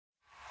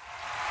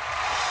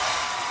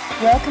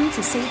Welcome to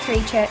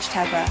C3 Church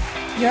Tuggerah.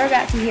 You're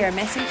about to hear a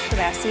message from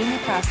our senior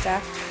pastor,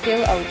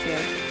 Bill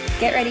Oldfield.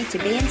 Get ready to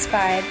be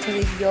inspired to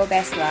live your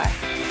best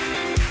life.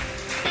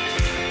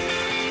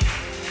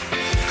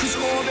 'Cause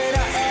all that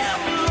I am,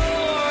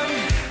 Lord,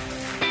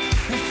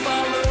 will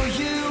follow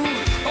you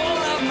all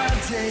of my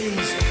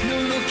days. No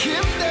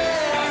looking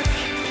back.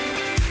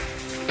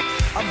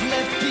 I've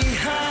left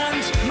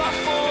behind my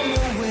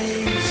former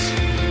ways.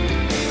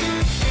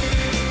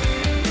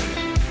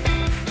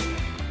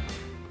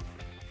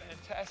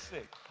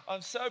 Fantastic.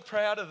 I'm so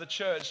proud of the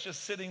church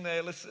just sitting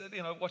there,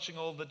 watching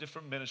all the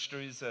different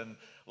ministries and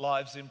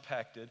lives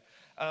impacted.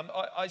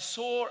 I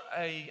saw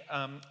a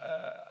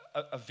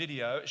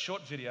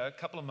short video, a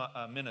couple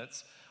of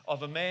minutes,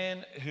 of a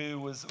man who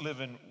was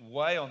living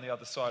way on the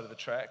other side of the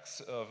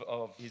tracks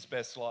of his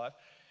best life.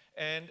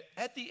 And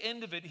at the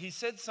end of it, he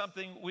said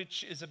something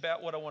which is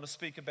about what I want to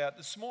speak about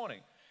this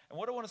morning. And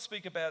what I want to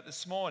speak about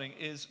this morning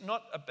is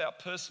not about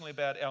personally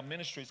about our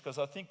ministries, because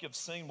I think you've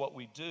seen what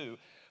we do,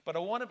 but I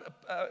want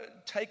to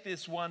take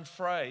this one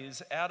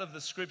phrase out of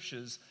the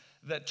scriptures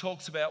that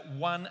talks about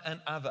one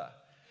another.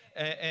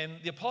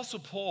 And the Apostle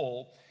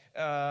Paul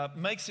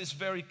makes this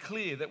very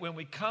clear that when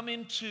we come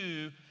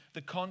into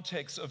the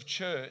context of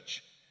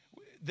church,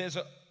 there's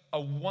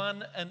a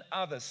one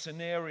another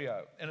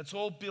scenario, and it's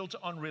all built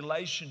on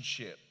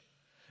relationship.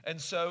 And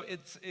so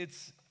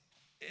it's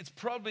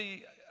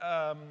probably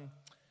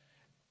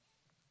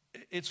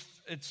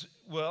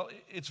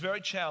it's very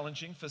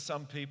challenging for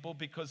some people,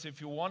 because if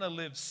you want to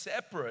live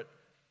separate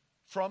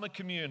from a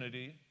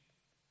community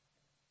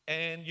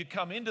and you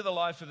come into the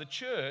life of the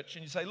church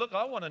and you say, look,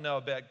 I want to know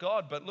about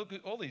God, but look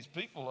at all these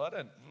people, I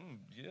don't,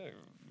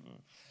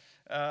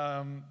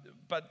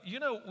 but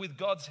with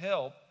God's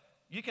help,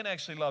 you can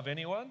actually love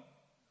anyone.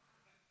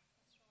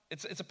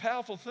 It's a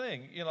powerful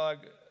thing,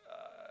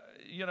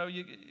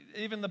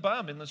 even the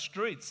bum in the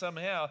street,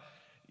 somehow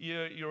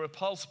you're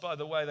repulsed by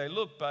the way they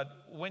look,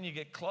 but when you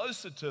get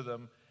closer to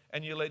them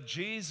and you let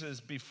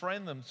Jesus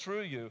befriend them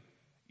through you,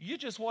 you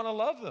just want to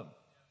love them.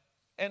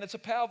 And it's a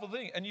powerful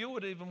thing. And you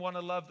would even want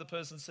to love the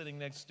person sitting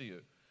next to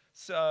you.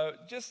 So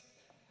just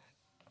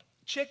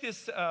check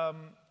this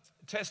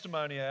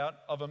testimony out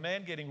of a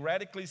man getting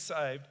radically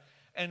saved,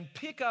 and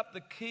pick up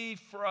the key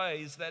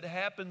phrase that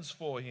happens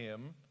for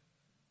him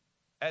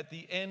at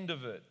the end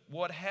of it.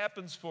 What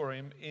happens for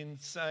him in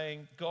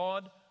saying,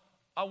 God,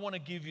 I want to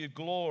give you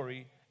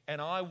glory, and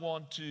I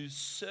want to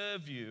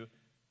serve you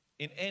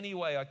in any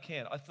way I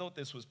can. I thought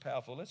this was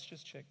powerful. Let's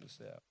just check this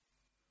out.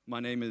 My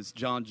name is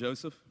John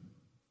Joseph.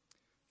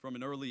 From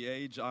an early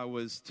age, I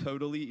was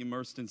totally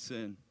immersed in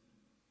sin.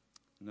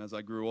 And as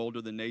I grew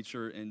older, the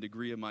nature and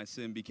degree of my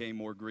sin became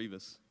more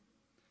grievous.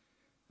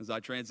 As I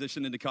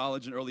transitioned into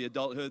college and early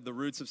adulthood, the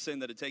roots of sin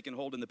that had taken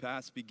hold in the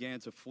past began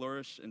to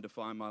flourish and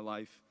define my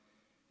life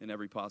in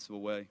every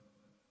possible way.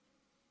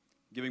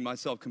 Giving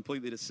myself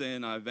completely to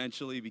sin, I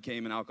eventually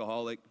became an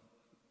alcoholic,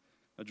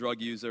 a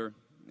drug user,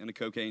 and a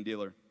cocaine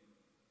dealer.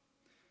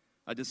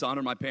 I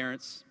dishonored my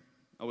parents.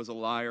 I was a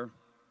liar.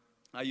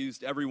 I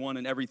used everyone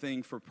and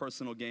everything for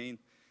personal gain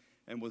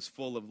and was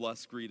full of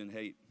lust, greed, and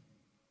hate.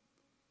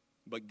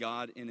 But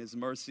God, in His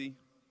mercy,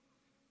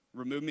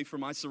 removed me from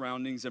my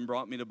surroundings and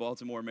brought me to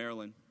Baltimore,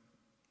 Maryland.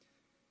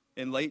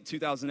 In late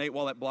 2008,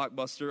 while at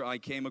Blockbuster, I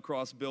came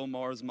across Bill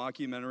Maher's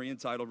mockumentary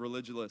entitled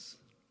Religulous.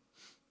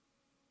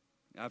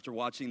 After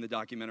watching the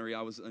documentary,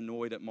 I was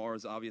annoyed at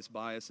Maher's obvious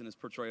bias in his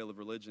portrayal of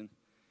religion.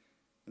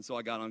 And so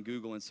I got on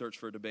Google and searched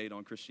for a debate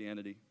on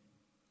Christianity.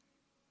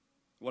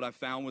 What I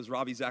found was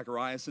Ravi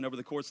Zacharias, and over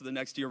the course of the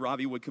next year,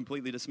 Ravi would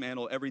completely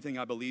dismantle everything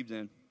I believed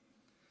in.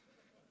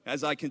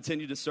 As I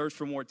continued to search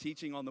for more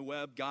teaching on the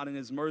web, God in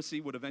His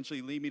mercy would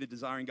eventually lead me to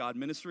Desiring God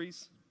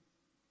Ministries.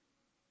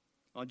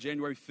 On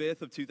January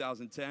 5th of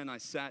 2010, I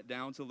sat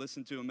down to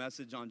listen to a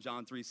message on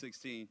John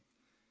 3:16.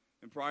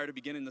 And prior to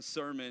beginning the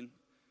sermon,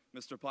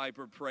 Mr.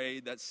 Piper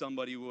prayed that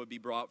somebody would be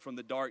brought from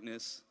the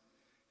darkness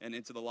and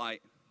into the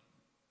light.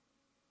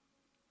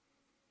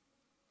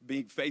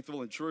 Being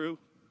faithful and true,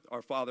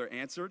 our Father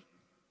answered.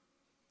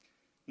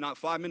 Not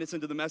 5 minutes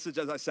into the message,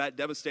 as I sat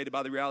devastated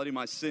by the reality of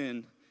my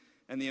sin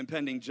and the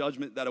impending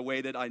judgment that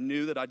awaited, I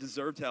knew that I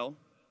deserved hell.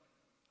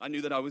 I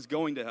knew that I was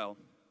going to hell.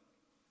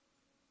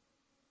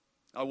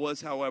 I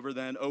was, however,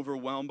 then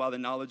overwhelmed by the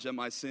knowledge that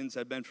my sins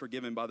had been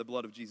forgiven by the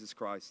blood of Jesus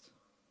Christ.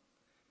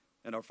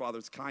 And our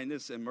Father's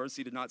kindness and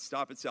mercy did not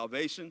stop at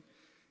salvation,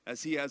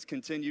 as He has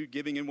continued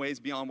giving in ways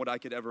beyond what I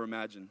could ever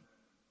imagine.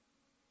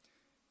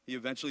 He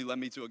eventually led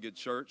me to a good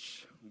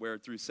church where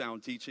through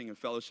sound teaching and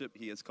fellowship,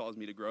 He has caused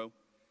me to grow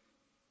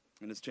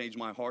and has changed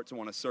my heart to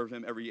want to serve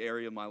Him every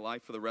area of my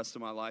life for the rest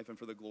of my life and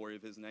for the glory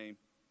of His name.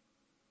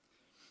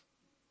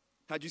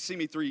 Had you seen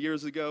me 3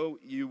 years ago,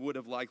 you would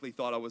have likely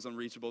thought I was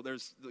unreachable.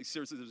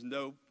 Seriously, there's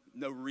no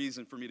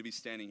reason for me to be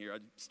standing here. I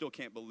still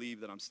can't believe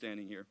that I'm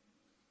standing here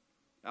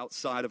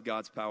outside of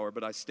God's power,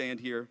 but I stand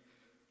here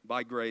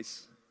by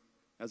grace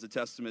as a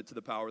testament to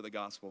the power of the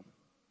gospel.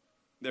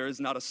 There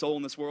is not a soul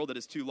in this world that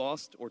is too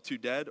lost or too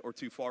dead or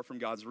too far from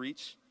God's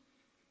reach.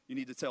 You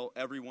need to tell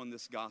everyone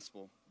this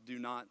gospel. Do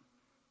not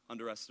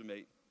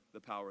underestimate the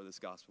power of this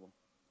gospel.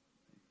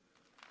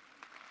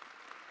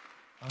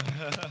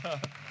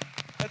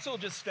 Let's all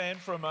just stand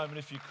for a moment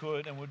if you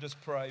could, and we'll just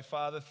pray.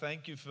 Father,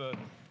 thank you for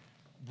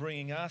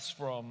bringing us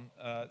from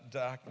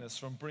darkness,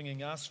 from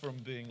bringing us from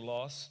being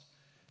lost.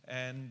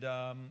 And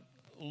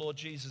Lord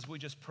Jesus, we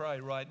just pray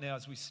right now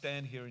as we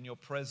stand here in your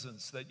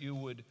presence that you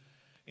would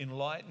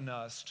enlighten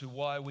us to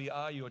why we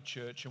are your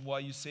church and why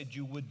you said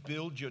you would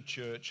build your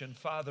church. And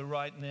Father,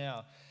 right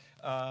now,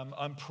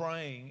 I'm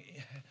praying,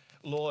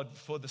 Lord,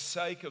 for the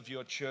sake of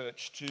your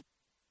church to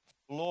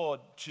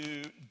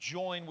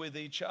join with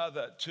each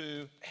other,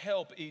 to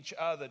help each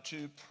other,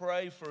 to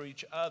pray for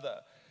each other.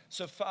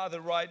 So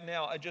Father, right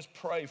now, I just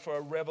pray for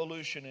a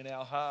revolution in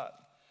our heart.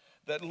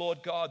 That,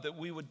 Lord God, that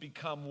we would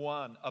become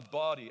one, a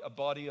body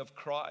of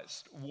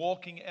Christ,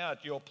 walking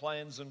out your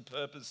plans and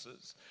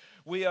purposes.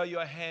 We are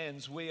your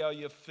hands, we are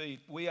your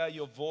feet, we are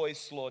your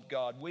voice, Lord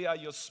God. We are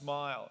your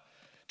smile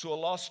to a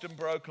lost and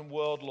broken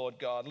world, Lord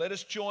God. Let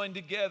us join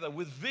together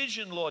with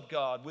vision, Lord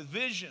God, with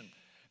vision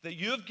that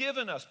you've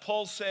given us.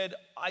 Paul said,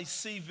 I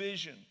see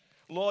vision.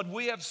 Lord,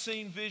 we have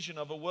seen vision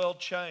of a world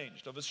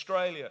changed, of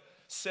Australia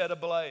set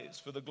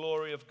ablaze for the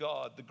glory of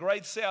God, the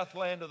great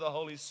Southland of the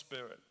Holy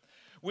Spirit.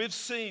 We've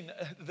seen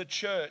the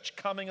church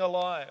coming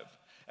alive.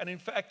 And in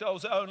fact, I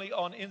was only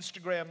on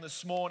Instagram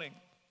this morning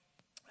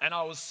and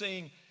I was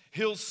seeing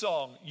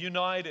Hillsong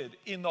United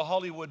in the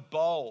Hollywood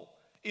Bowl.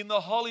 In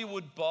the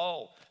Hollywood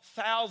Bowl,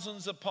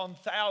 thousands upon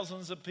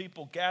thousands of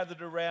people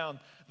gathered around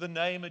the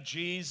name of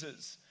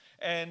Jesus.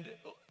 And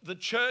the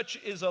church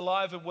is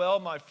alive and well,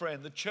 my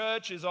friend. The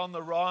church is on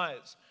the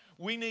rise.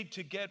 We need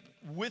to get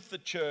with the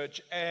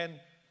church and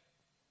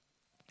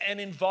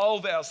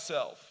involve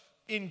ourselves.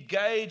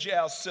 Engage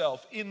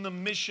ourselves in the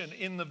mission,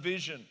 in the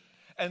vision.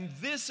 And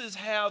this is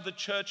how the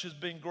church has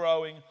been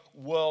growing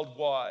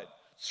worldwide,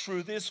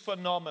 through this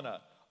phenomena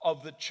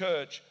of the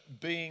church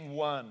being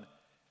one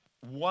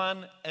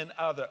and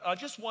other. I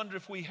just wonder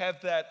if we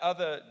have that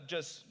other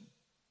just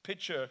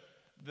picture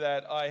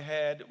that I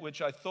had,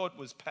 which I thought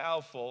was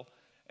powerful,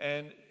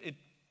 and it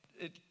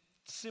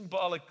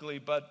symbolically,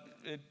 but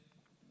it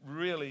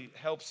really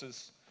helps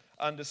us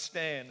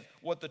understand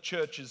what the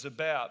church is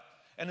about.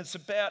 And it's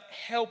about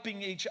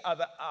helping each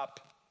other up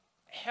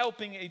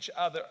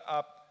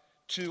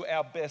to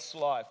our best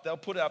life. They'll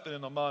put it up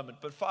in a moment.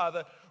 But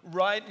Father,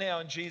 right now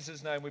in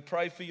Jesus' name, we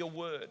pray for your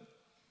word.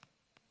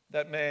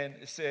 That man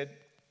said,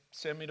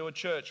 send me to a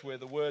church where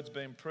the word's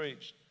been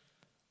preached.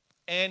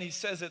 And he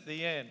says at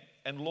the end,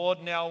 and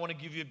Lord, now I want to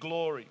give you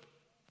glory.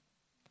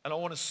 And I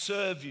want to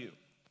serve you.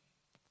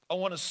 I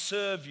want to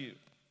serve you.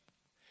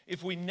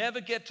 If we never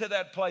get to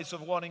that place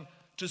of wanting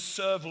to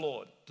serve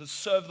Lord, to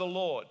serve the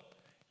Lord,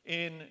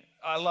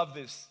 I love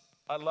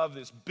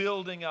this,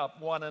 building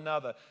up one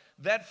another.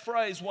 That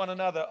phrase, one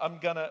another, I'm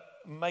going to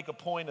make a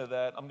point of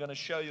that. I'm going to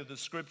show you the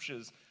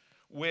scriptures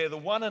where the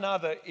one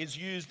another is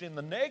used in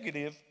the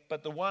negative,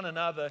 but the one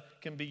another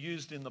can be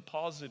used in the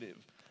positive.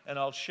 And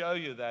I'll show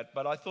you that.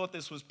 But I thought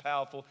this was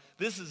powerful.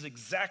 This is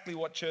exactly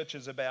what church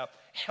is about,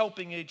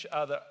 helping each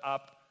other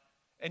up.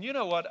 And you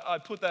know what? I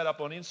put that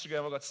up on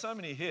Instagram. I've got so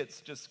many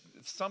hits, just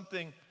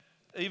something,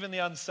 even the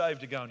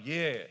unsaved are going,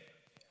 yeah.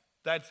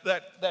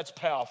 That's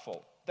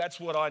powerful. That's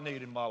what I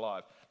need in my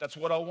life. That's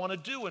what I want to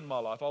do in my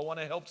life. I want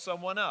to help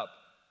someone up.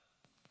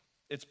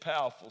 It's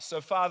powerful.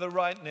 So Father,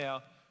 right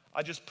now,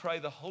 I just pray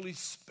the Holy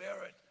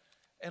Spirit,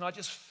 and I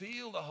just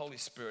feel the Holy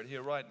Spirit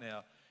here right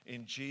now.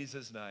 In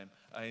Jesus' name,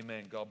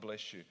 amen. God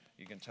bless you.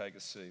 You can take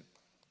a seat.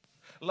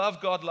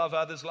 Love God, love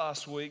others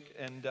last week.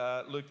 And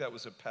Luke, that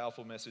was a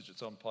powerful message.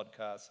 It's on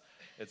podcast.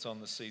 It's on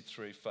the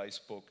C3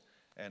 Facebook.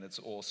 And it's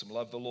awesome.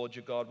 Love the Lord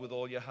your God with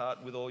all your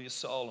heart, with all your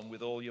soul, and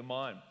with all your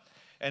mind.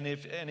 And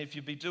if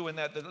you be doing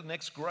that, the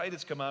next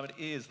greatest commandment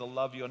is to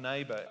love your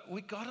neighbor.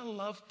 We got to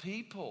love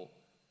people.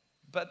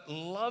 But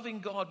loving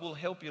God will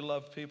help you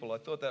love people. I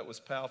thought that was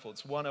powerful.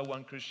 It's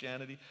 101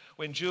 Christianity.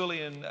 When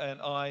Julian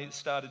and I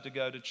started to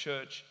go to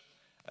church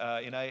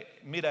in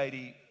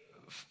mid-80s,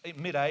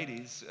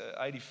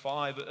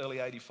 85, early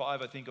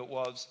 85, I think it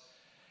was,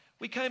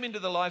 we came into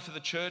the life of the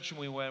church and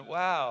we went,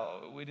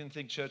 wow, we didn't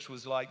think church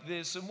was like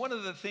this. And one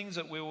of the things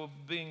that we were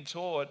being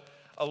taught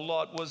a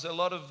lot was a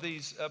lot of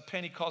these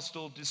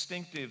Pentecostal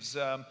distinctives,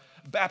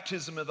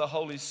 baptism of the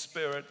Holy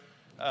Spirit,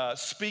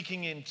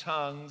 speaking in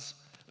tongues,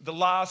 the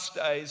last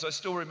days. I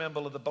still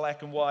remember the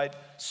black and white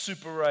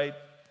Super 8,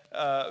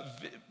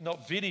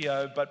 not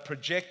video, but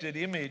projected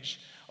image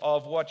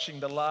of watching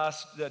the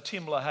last,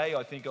 Tim LaHaye,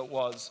 I think it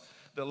was,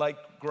 the late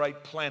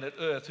great planet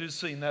Earth. Who's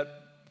seen that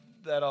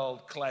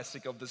old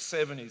classic of the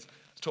 70s?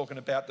 Talking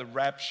about the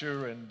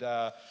rapture and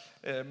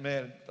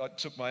man, I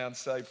took my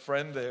unsaved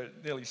friend there,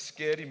 nearly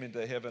scared him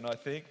into heaven, I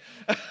think.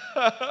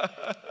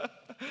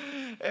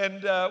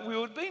 And we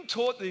were being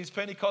taught these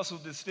Pentecostal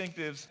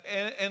distinctives,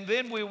 and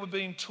then we were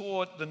being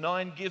taught the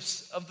 9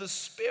 gifts of the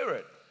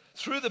Spirit.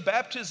 Through the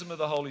baptism of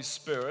the Holy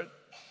Spirit,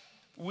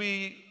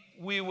 we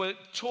were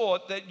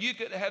taught that you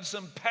could have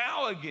some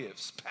power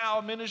gifts,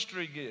 power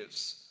ministry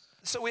gifts.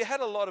 So we had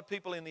a lot of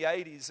people in the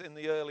 80s, in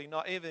the early,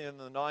 even in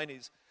the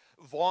 90s,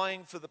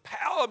 vying for the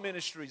power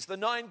ministries, the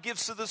 9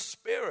 gifts of the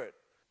Spirit.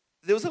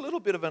 There was a little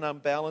bit of an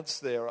unbalance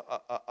there,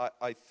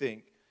 I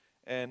think,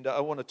 and I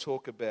want to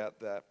talk about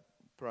that.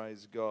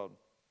 Praise God.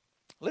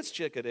 Let's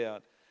check it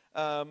out.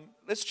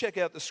 Let's check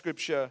out the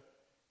scripture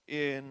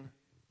let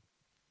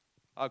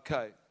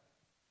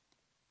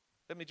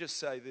me just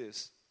say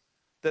this,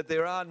 that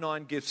there are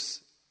 9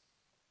 gifts,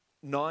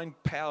 9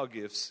 power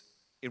gifts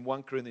in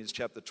 1 Corinthians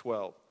chapter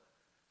 12.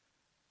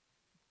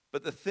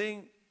 But the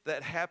thing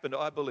that happened,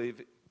 I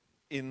believe,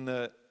 in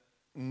the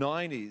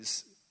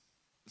 90s,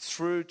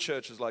 through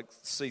churches like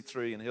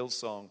C3 and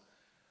Hillsong,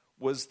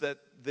 was that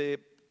there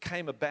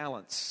came a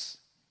balance.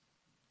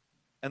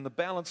 And the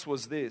balance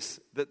was this,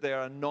 that there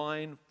are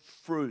 9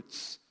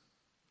 fruits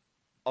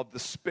of the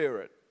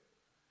Spirit.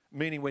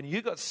 Meaning when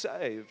you got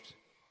saved,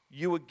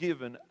 you were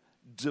given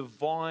the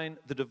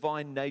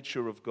divine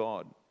nature of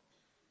God.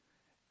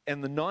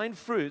 And the 9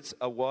 fruits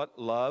are what?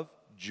 Love,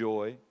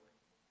 joy,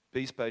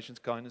 peace, patience,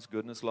 kindness,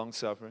 goodness,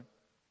 long-suffering,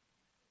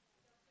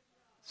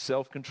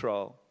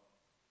 self-control.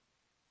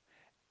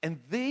 And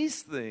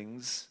these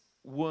things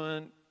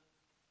weren't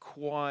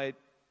quite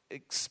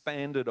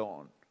expanded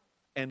on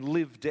and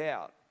lived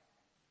out.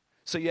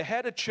 So you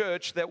had a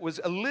church that was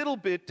a little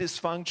bit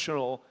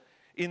dysfunctional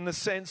in the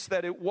sense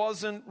that it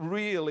wasn't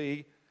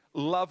really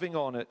loving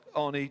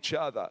on each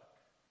other.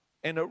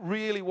 And it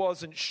really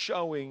wasn't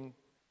showing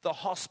the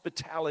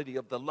hospitality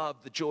of the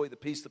love, the joy, the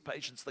peace, the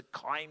patience, the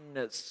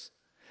kindness.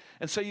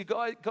 And so you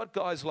got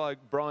guys like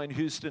Brian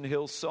Houston,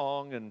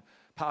 Hillsong, and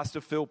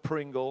Pastor Phil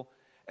Pringle,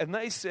 and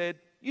they said,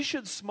 you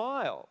should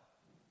smile.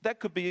 That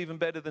could be even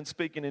better than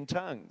speaking in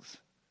tongues.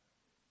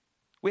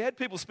 We had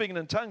people speaking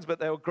in tongues, but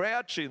they were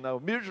grouchy and they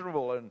were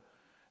miserable and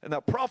they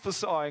were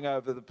prophesying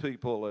over the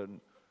people and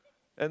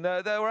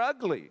they were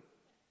ugly.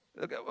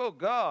 Oh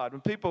God,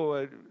 and people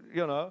were,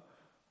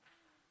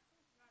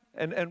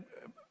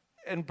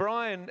 and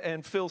Brian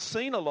and Phil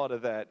seen a lot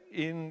of that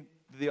in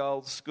the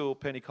old school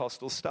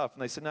Pentecostal stuff.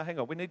 And they said, no, hang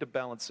on, we need to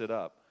balance it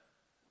up.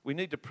 We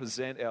need to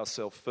present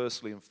ourselves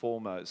firstly and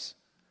foremost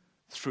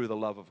through the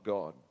love of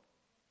God.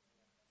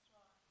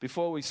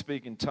 Before we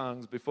speak in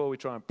tongues, before we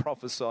try and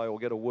prophesy or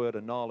get a word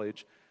of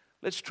knowledge,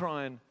 let's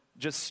try and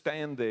just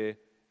stand there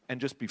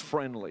and just be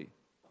friendly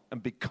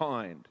and be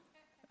kind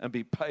and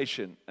be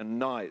patient and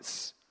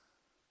nice.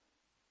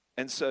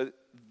 And so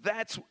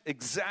that's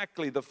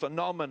exactly the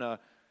phenomena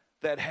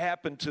that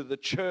happened to the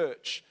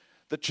church.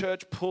 The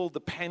church pulled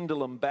the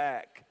pendulum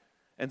back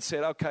and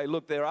said, okay,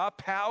 look, there are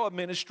power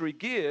ministry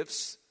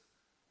gifts.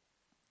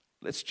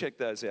 Let's check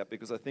those out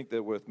because I think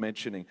they're worth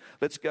mentioning.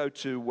 Let's go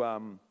to,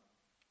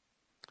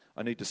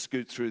 I need to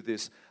scoot through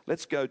this.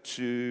 Let's go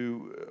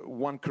to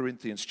 1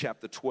 Corinthians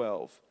chapter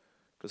 12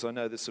 because I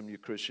know there's some new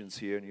Christians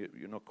here and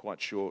you're not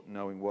quite sure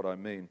knowing what I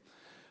mean.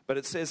 But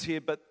it says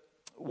here, but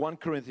 1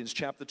 Corinthians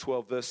chapter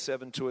 12, verse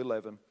 7 to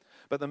 11.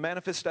 But the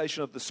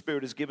manifestation of the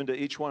Spirit is given to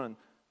each one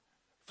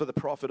for the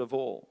profit of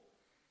all.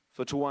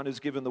 For to one is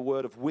given the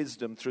word of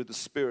wisdom through the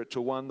Spirit,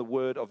 to one the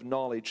word of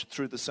knowledge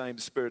through the same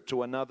Spirit,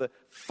 to another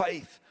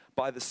faith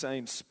by the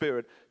same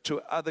Spirit,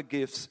 to other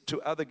gifts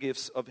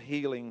of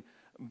healing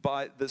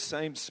by the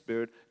same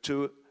Spirit,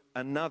 to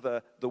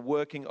another the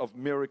working of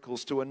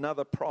miracles, to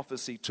another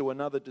prophecy, to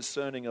another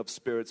discerning of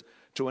spirits,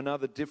 to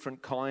another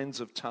different kinds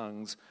of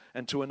tongues,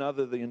 and to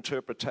another the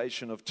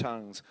interpretation of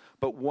tongues.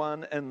 But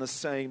one and the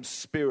same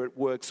Spirit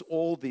works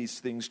all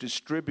these things,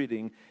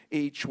 distributing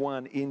each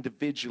one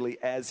individually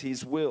as He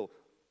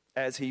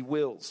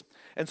wills.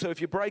 And so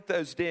if you break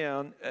those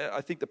down,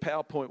 I think the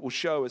PowerPoint will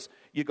show us,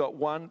 you got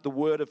 1, the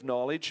word of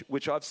knowledge,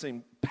 which I've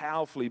seen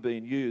powerfully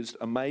being used,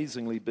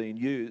 amazingly being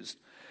used.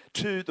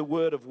 2, the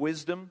word of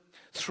wisdom.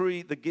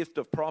 3, the gift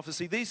of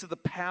prophecy. These are the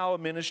power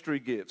ministry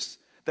gifts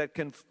that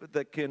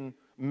can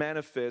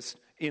manifest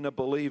in a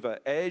believer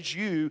as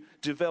you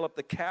develop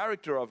the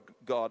character of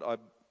God.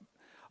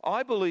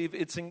 I believe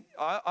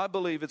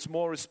it's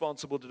more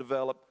responsible to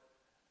develop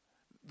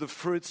the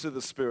fruits of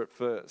the Spirit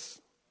first.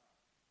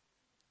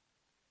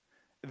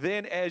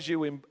 Then as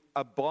you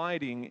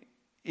abiding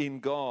in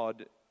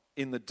God,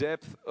 in the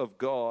depth of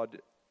God,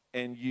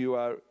 and you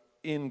are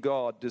in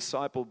God,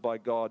 discipled by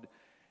God,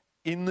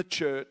 in the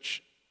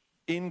church,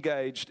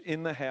 engaged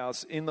in the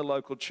house, in the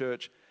local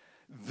church,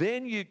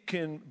 then you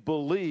can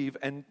believe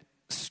and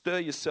stir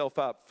yourself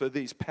up for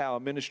these power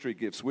ministry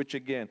gifts, which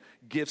again,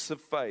 gifts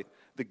of faith,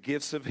 the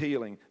gifts of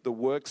healing, the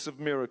works of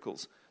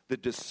miracles, the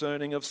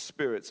discerning of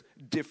spirits,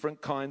 different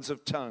kinds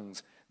of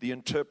tongues, the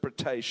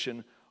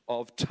interpretation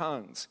of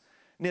tongues.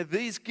 Now,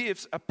 these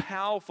gifts are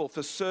powerful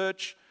for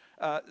search,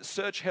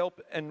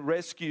 help, and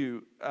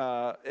rescue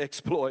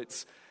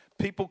exploits.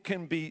 People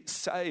can be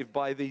saved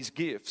by these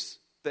gifts.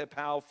 They're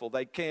powerful.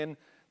 They can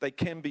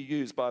be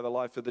used by the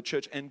life of the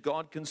church, and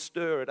God can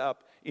stir it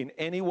up in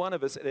any one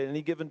of us at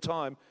any given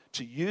time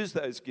to use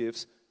those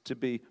gifts to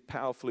be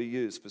powerfully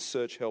used for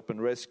search, help,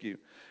 and rescue.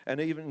 And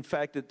even, in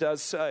fact, it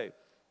does say,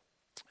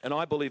 and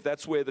I believe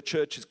that's where the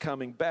church is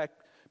coming back,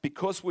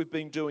 because we've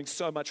been doing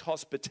so much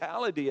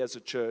hospitality as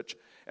a church,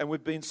 and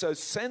we've been so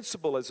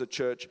sensible as a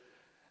church,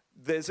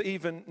 There's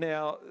even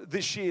now,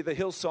 this year, the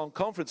Hillsong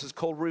Conference is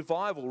called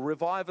Revival.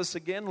 Revive us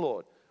again,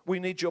 Lord. We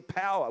need your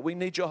power. We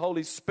need your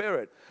Holy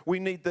Spirit. We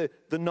need the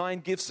 9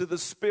 gifts of the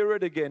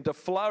Spirit again to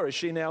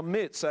flourish in our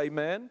midst.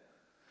 Amen?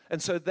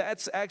 And so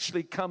that's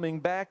actually coming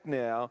back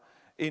now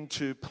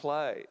into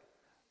play.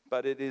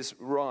 But it is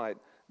right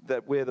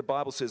that where the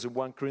Bible says in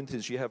 1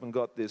 Corinthians, you haven't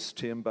got this,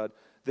 Tim, but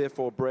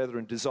therefore,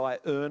 brethren, desire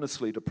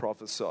earnestly to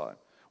prophesy.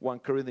 1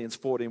 Corinthians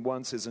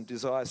 14:1 says, and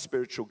desire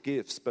spiritual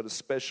gifts, but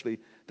especially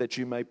that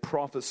you may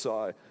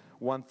prophesy.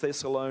 1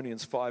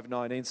 Thessalonians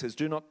 5:19 says,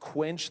 do not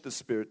quench the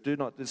Spirit. Do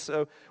not.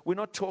 So we're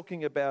not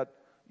talking about,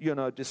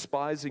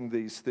 despising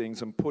these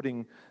things and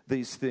putting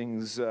these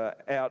things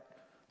out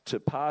to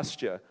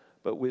pasture.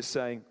 But we're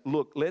saying,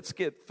 look, let's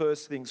get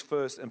first things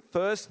first. And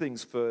first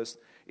things first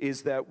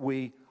is that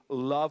we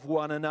love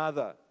one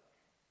another.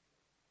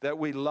 That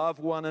we love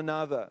one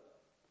another.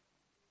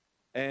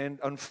 And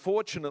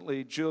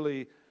unfortunately,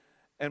 Julie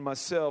and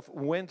myself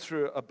went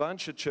through a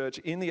bunch of church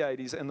in the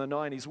 80s and the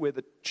 90s where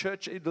the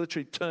church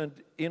literally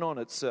turned in on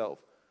itself.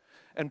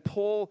 And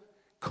Paul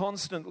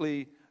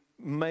constantly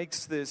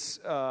makes this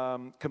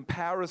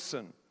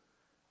comparison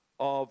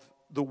of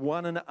the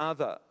one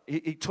another.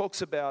 He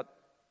talks about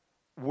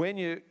when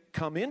you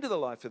come into the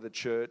life of the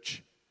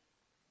church,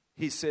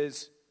 he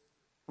says,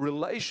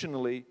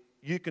 relationally,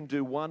 you can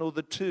do one or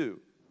the two.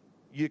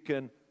 You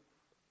can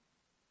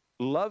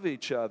love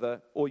each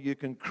other or you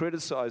can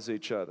criticize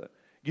each other.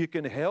 You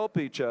can help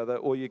each other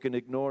or you can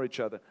ignore each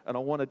other. And I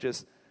want to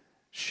just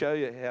show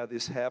you how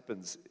this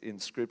happens in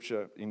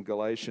Scripture. In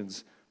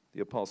Galatians,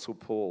 the Apostle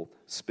Paul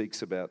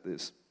speaks about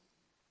this.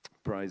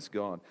 Praise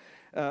God.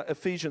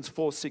 Ephesians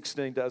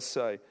 4:16 does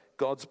say,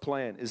 God's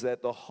plan is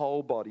that the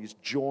whole body is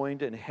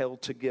joined and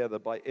held together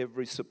by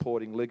every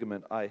supporting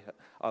ligament. I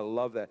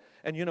love that.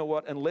 And you know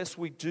what? Unless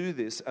we do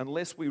this,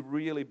 unless we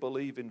really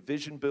believe in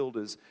vision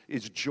builders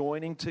is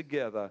joining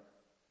together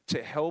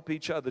to help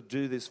each other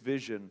do this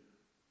vision,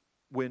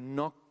 we're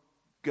not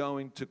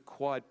going to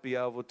quite be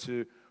able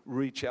to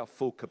reach our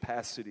full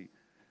capacity.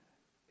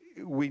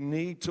 We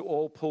need to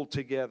all pull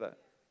together.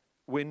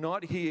 We're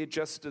not here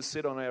just to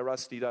sit on our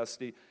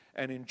rusty-dusty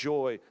and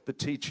enjoy the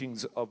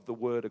teachings of the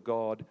Word of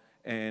God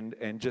and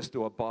just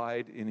to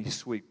abide in His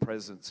sweet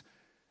presence.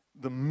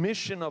 The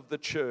mission of the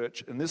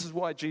church, and this is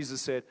why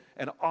Jesus said,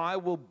 and I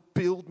will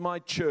build my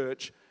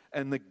church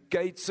and the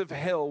gates of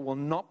hell will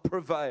not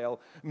prevail,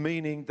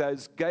 meaning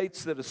those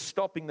gates that are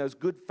stopping those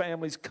good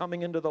families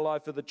coming into the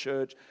life of the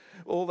church,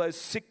 all those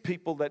sick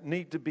people that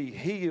need to be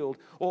healed,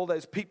 all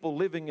those people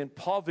living in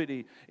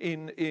poverty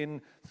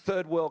in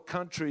third world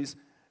countries.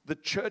 The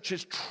church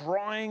is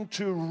trying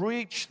to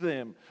reach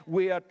them.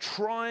 We are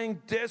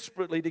trying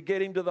desperately to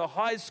get into the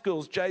high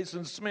schools.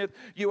 Jason Smith,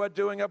 you are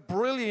doing a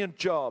brilliant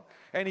job.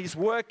 And he's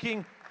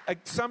working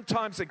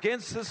sometimes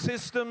against the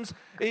systems,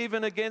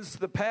 even against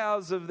the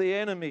powers of the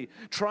enemy,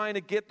 trying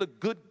to get the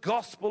good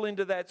gospel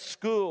into that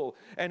school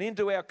and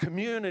into our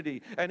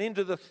community and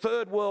into the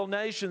third world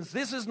nations.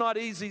 This is not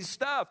easy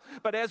stuff,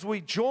 but as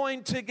we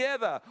join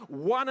together,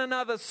 one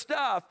another's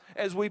stuff,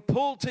 as we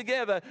pull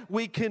together,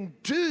 we can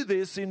do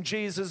this in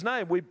Jesus'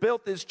 name. We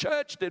built this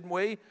church, didn't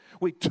we?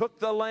 We took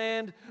the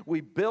land,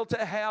 we built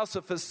a house,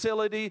 a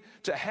facility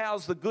to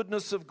house the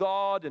goodness of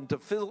God and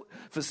to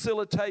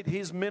facilitate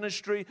His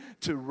ministry,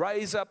 to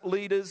raise up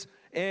leaders,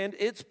 and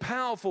it's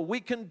powerful.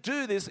 We can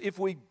do this if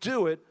we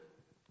do it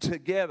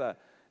together.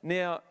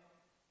 Now,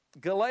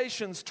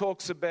 Galatians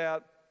talks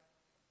about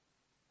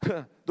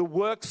the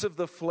works of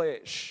the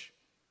flesh,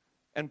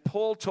 and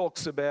Paul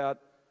talks about,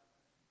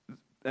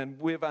 and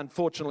we've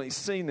unfortunately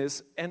seen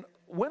this, and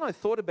when I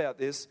thought about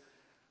this,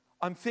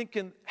 I'm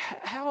thinking,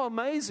 how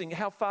amazing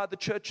how far the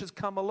church has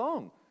come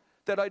along,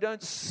 that I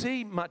don't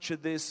see much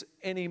of this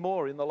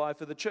anymore in the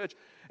life of the church.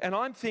 And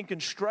I'm thinking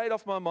straight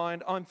off my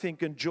mind, I'm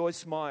thinking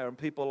Joyce Meyer and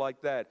people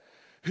like that,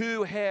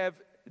 who have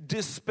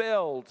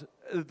dispelled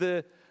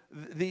the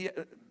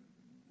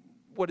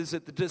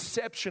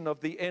deception of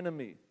the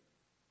enemy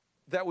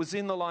that was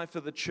in the life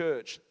of the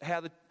church,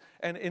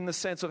 and in the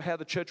sense of how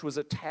the church was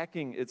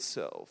attacking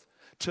itself,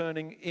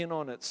 turning in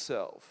on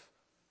itself.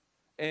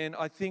 And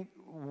I think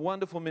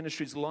wonderful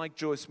ministries like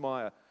Joyce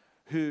Meyer,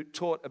 who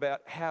taught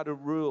about how to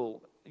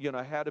rule,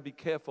 how to be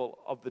careful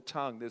of the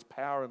tongue. There's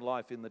power and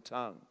life in the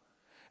tongue.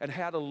 And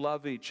how to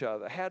love each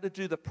other, how to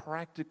do the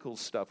practical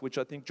stuff, which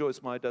I think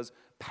Joyce Meyer does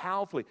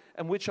powerfully,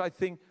 and which I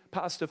think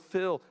Pastor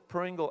Phil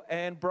Pringle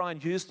and Brian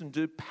Houston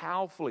do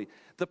powerfully,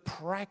 the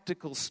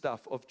practical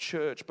stuff of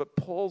church. But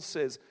Paul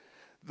says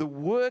the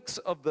works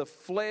of the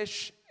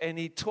flesh, and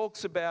he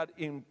talks about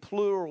in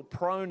plural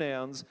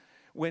pronouns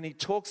when he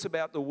talks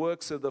about the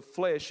works of the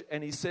flesh,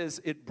 and he says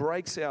it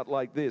breaks out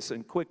like this.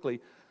 And quickly,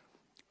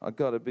 I've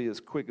got to be as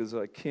quick as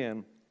I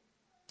can.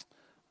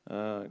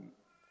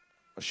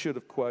 I should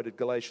have quoted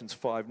Galatians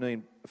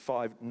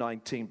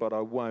 5:19, but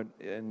I won't,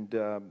 and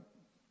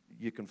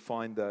you can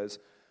find those.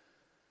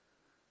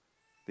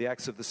 The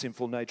acts of the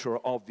sinful nature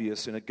are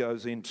obvious, and it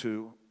goes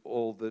into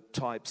all the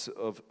types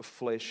of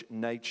flesh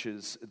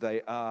natures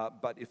they are.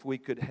 But if we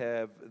could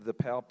have the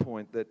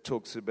PowerPoint that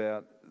talks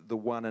about the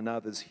one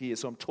another's here.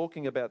 So I'm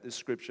talking about this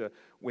scripture.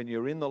 When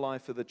you're in the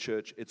life of the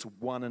church, it's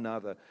one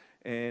another.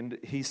 And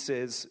he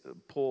says,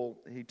 Paul,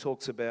 he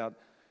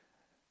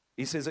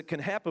says it can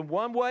happen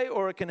one way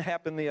or it can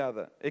happen the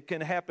other. It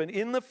can happen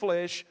in the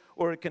flesh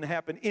or it can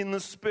happen in the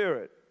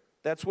spirit.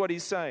 That's what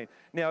he's saying.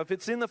 Now, if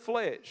it's in the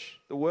flesh,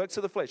 the works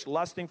of the flesh,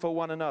 lusting for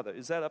one another,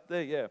 is that up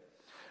there? Yeah.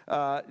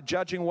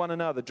 Judging one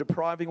another,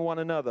 depriving one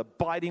another,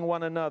 biting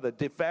one another,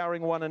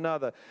 devouring one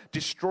another,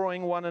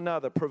 destroying one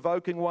another,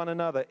 provoking one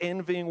another,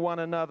 envying one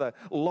another,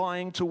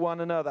 lying to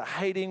one another,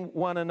 hating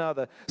one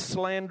another,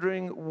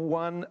 slandering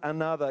one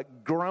another,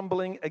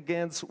 grumbling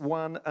against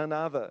one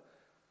another.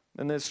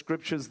 And there's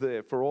scriptures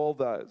there for all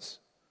those.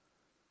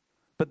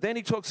 But then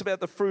he talks about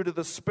the fruit of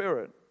the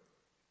Spirit.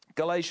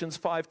 Galatians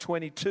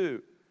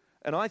 5:22.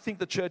 And I think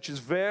the church is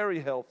very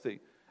healthy.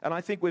 And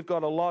I think we've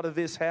got a lot of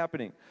this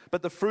happening.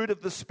 But the fruit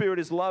of the Spirit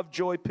is love,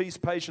 joy, peace,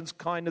 patience,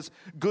 kindness,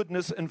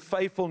 goodness, and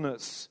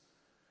faithfulness.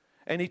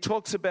 And he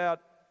talks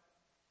about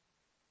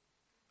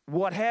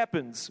what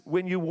happens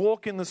when you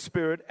walk in the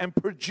Spirit and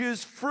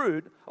produce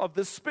fruit of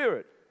the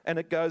Spirit. And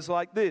it goes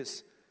like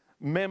this: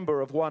 member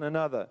of one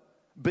another,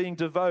 being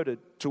devoted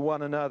to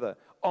one another,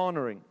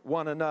 honoring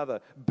one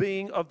another,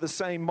 being of the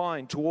same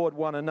mind toward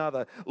one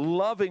another,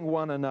 loving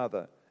one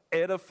another,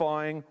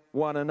 edifying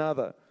one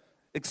another,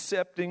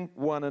 accepting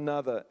one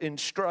another,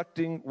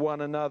 instructing one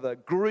another,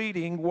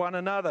 greeting one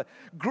another.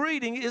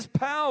 Greeting is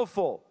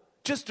powerful.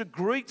 Just to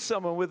greet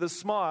someone with a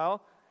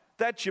smile,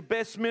 that's your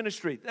best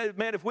ministry.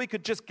 Man, if we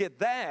could just get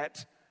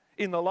that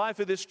in the life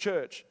of this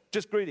church,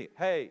 just greeting.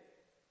 Hey,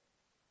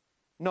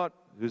 not,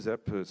 who's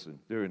that person?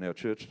 They're in our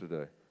church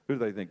today. Who do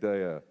they think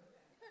they are?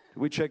 Did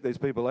we check these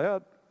people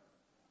out?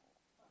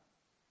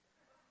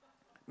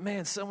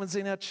 Man, someone's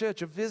in our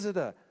church, a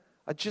visitor.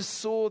 I just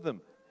saw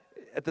them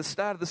at the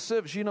start of the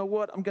service. You know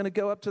what? I'm going to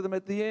go up to them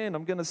at the end.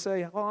 I'm going to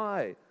say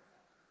hi.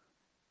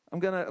 I'm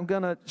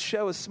going to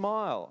show a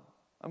smile.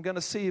 I'm going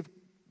to see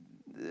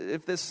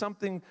if there's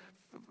something,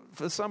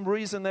 for some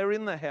reason they're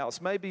in the house.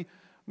 Maybe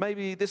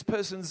this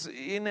person's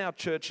in our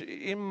church,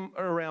 in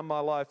around my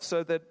life,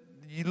 so that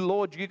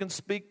Lord, you can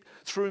speak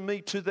through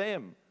me to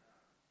them.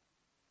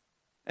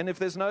 And if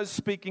there's no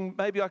speaking,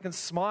 maybe I can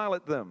smile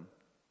at them.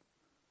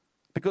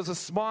 Because a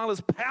smile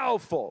is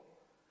powerful.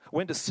 I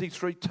went to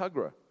C3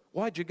 Tuggerah.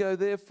 Why'd you go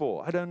there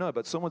for? I don't know,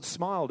 but someone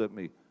smiled at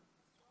me.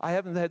 I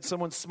haven't had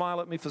someone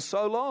smile at me for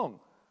so long.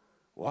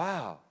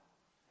 Wow.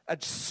 A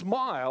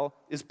smile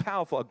is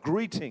powerful. A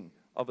greeting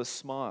of a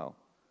smile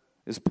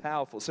is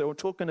powerful. So we're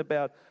talking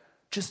about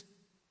just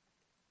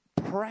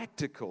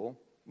practical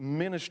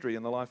ministry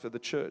in the life of the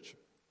church.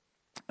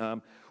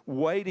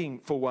 Waiting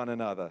for one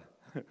another.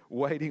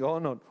 Waiting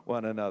on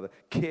one another.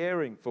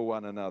 Caring for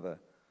one another.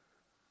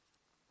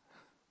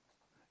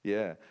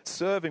 Yeah.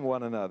 Serving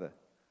one another.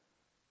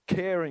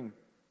 Carrying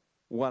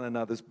one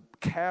another's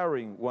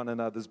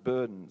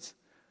burdens,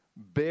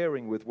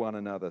 bearing with one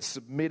another,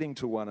 submitting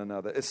to one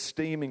another,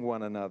 esteeming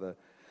one another,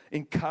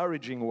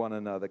 encouraging one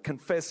another,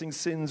 confessing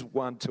sins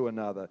one to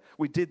another.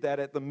 We did that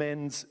at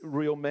the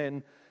Real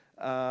Men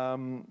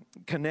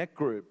Connect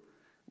group.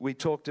 We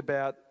talked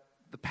about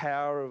the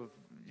power of,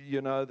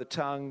 the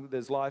tongue.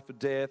 There's life or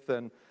death,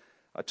 and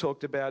I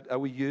talked about, are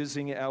we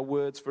using our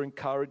words for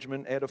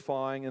encouragement,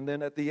 edifying? And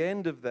then at the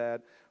end of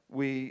that,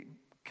 we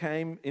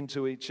came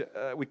to each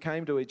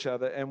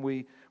other and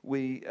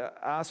we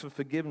asked for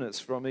forgiveness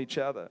from each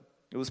other.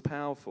 It was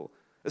powerful.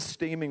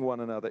 Esteeming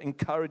one another,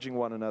 encouraging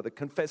one another,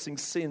 confessing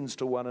sins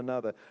to one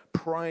another,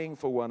 praying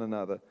for one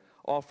another,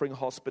 offering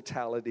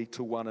hospitality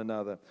to one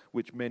another,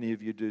 which many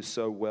of you do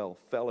so well,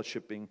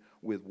 fellowshipping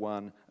with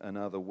one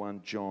another,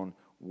 1 John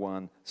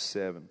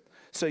 1:7.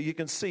 So you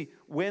can see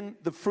when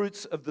the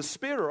fruits of the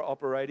Spirit are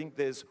operating,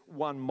 there's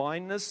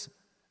one-mindedness,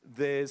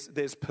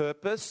 there's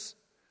purpose.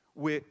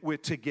 We're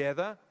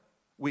together.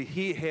 We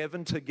hear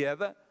heaven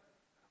together.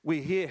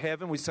 We hear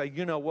heaven. We say,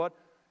 you know what?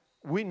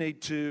 We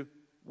need to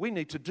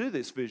do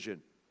this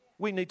vision.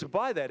 We need to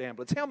buy that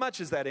ambulance. How much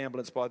is that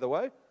ambulance, by the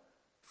way?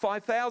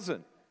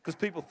 5,000. Because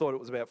people thought it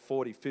was about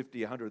 40,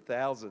 50,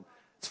 100,000.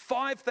 It's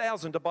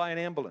 5,000 to buy an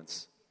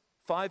ambulance.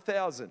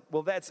 5,000.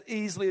 Well, that's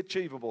easily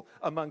achievable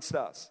amongst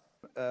us.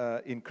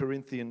 In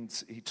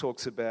Corinthians, he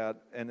talks about,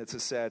 and it's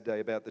a sad day,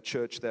 about the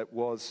church that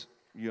was,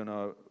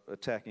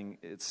 attacking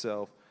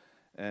itself.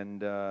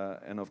 And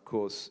of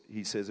course,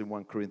 he says in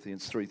 1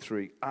 Corinthians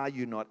 3:3, are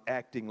you not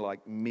acting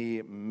like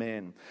mere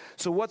men?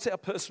 So what's our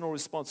personal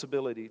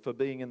responsibility for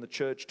being in the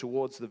church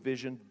towards the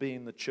vision,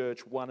 being the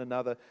church, one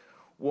another?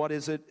 What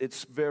is it?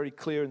 It's very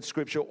clear in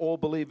Scripture. All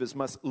believers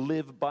must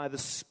live by the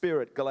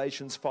Spirit.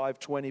 Galatians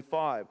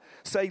 5:25.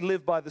 Say,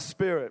 live by the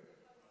Spirit.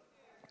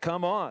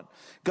 Come on.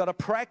 Got to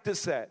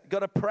practice that. Got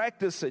to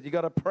practice it. You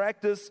got to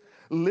practice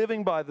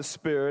living by the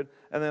Spirit.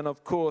 And then,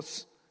 of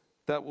course,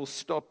 that will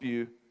stop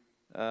you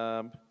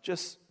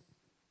just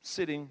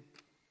sitting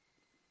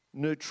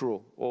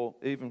neutral or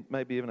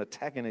maybe even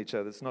attacking each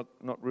other. It's not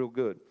real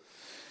good.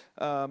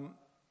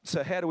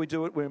 So how do we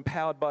do it? We're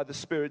empowered by the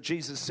Spirit.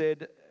 Jesus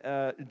said,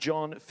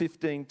 John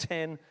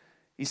 15:10,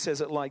 he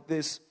says it like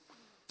this,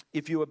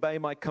 If you obey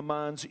my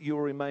commands, you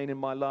will remain in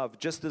my love.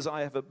 Just as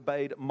I have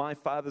obeyed my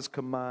Father's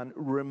command,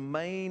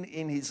 remain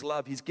in his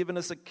love. He's given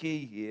us a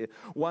key here.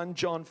 1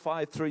 John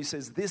 5:3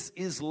 says, this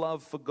is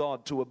love for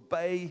God, to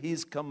obey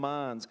his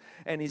commands.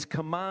 And his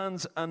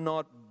commands are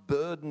not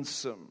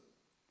burdensome.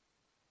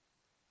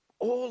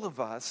 All of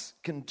us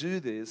can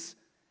do this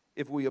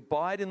if we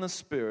abide in the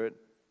Spirit.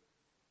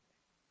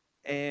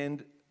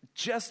 And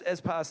just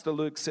as Pastor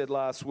Luke said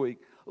last week,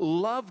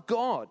 love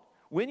God.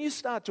 When you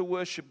start to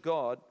worship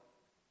God,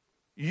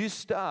 you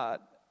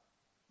start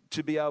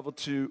to be able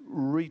to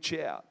reach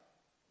out.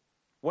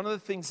 One of the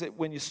things that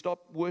when you stop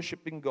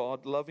worshiping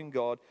God, loving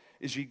God,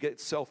 is you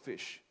get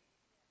selfish.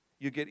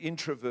 You get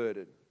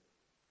introverted.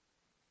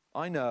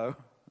 I know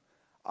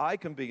I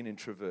can be an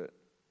introvert.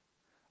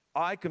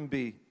 I can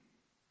be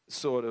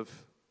sort of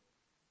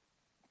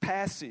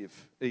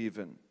passive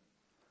even.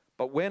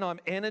 But when I'm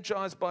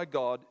energized by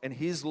God and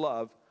his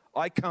love,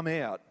 I come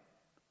out.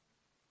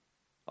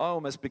 I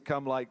almost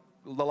become like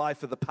the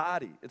life of the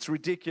party. It's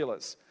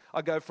ridiculous.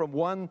 I go from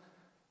one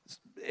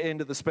end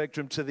of the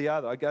spectrum to the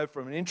other. I go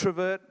from an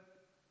introvert,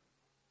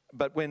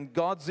 but when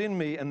God's in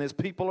me and there's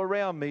people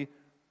around me,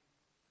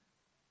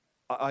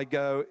 I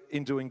go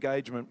into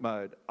engagement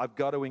mode. I've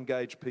got to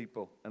engage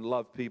people and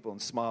love people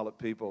and smile at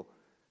people,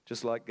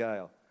 just like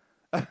Gail.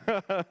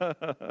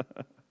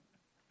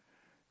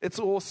 It's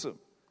awesome.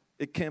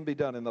 It can be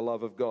done in the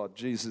love of God.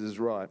 Jesus is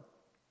right.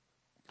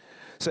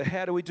 So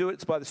how do we do it?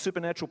 It's by the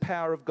supernatural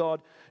power of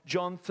God.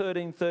 John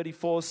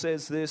 13:34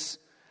 says this,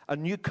 a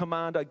new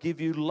command I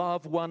give you,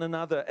 love one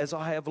another as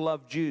I have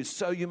loved you.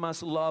 So you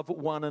must love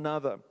one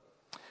another.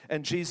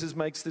 And Jesus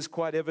makes this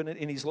quite evident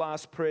in his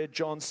last prayer,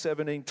 John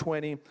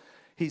 17:20.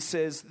 He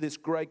says this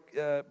great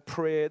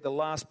prayer, the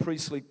last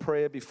priestly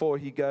prayer before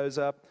he goes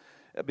up,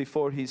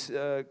 before he's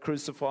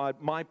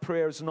crucified. My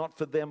prayer is not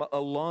for them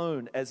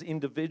alone as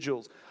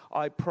individuals.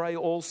 I pray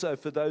also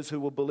for those who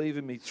will believe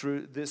in me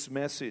through this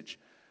message,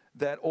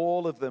 that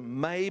all of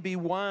them may be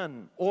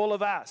one. All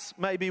of us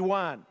may be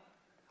one.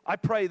 I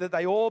pray that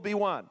they all be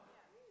one.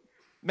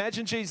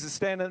 Imagine Jesus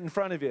standing in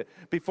front of you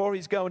before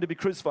he's going to be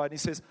crucified, and he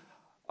says,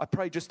 I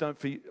pray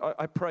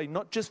I pray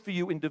not just for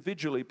you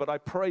individually, but I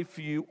pray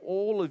for you,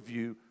 all of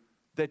you,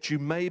 that you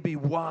may be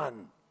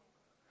one,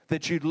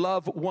 that you'd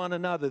love one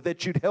another,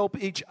 that you'd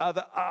help each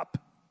other up.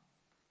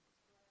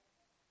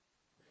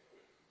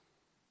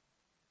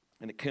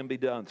 And it can be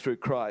done through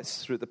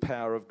Christ, through the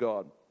power of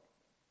God.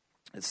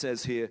 It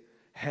says here,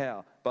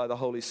 how? By the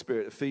Holy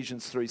Spirit.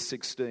 Ephesians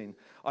 3:16.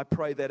 I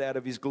pray that out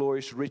of his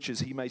glorious riches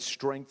he may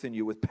strengthen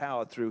you with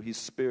power through his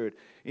Spirit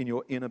in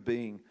your inner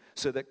being,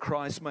 so that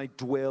Christ may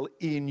dwell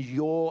in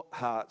your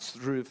hearts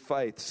through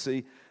faith.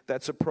 See,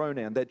 that's a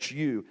pronoun. That's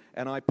you.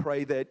 And I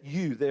pray that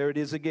you, there it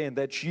is again,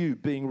 that's you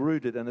being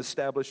rooted and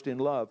established in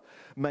love,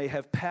 may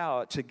have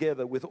power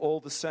together with all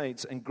the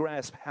saints and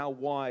grasp how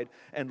wide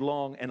and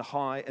long and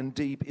high and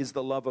deep is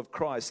the love of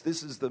Christ.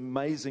 This is the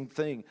amazing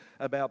thing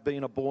about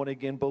being a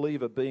born-again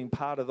believer, being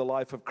part of the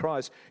life of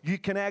Christ. You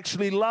can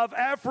actually love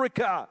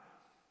Africa.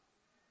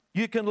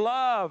 You can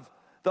love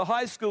the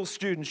high school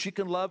students. You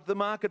can love the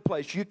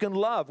marketplace. You can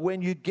love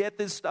when you get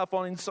this stuff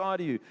on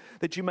inside of you,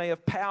 that you may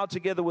have power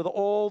together with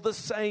all the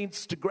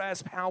saints to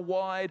grasp how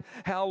wide,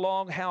 how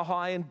long, how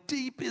high and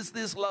deep is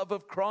this love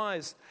of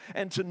Christ,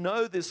 and to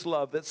know this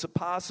love that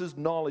surpasses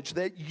knowledge,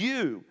 that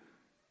you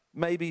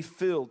may be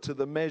filled to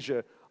the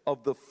measure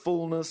of the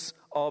fullness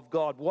of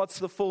God. What's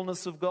the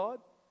fullness of God?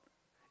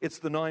 It's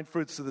the 9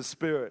 fruits of the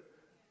Spirit.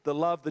 The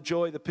love, the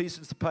joy, the peace,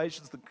 the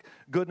patience, the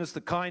goodness,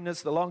 the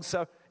kindness, the long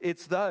suffering.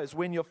 It's those.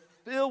 When you're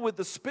filled with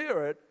the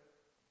Spirit,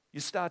 you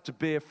start to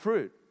bear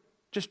fruit.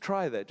 Just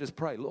try that. Just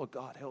pray, Lord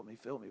God, help me,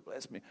 fill me,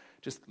 bless me.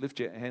 Just lift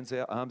your hands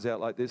out, arms out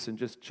like this, and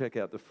just check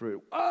out the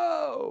fruit.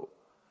 Whoa!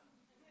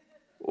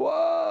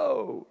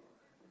 Whoa!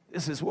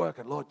 This is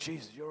working. Lord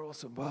Jesus, you're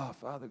awesome. Oh,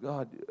 Father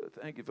God,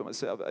 thank you for my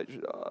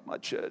salvation. Oh, my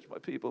church, my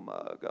people,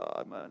 my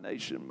God, my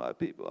nation, my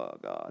people. Oh,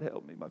 God,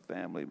 help me, my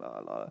family, my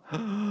life.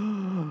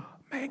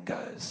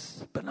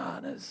 Mangoes,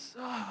 bananas,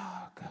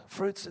 God,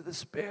 fruits of the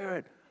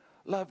Spirit,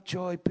 love,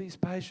 joy, peace,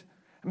 patience.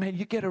 I mean,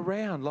 you get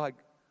around like,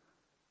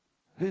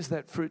 who's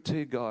that fruit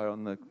tea guy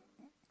on the,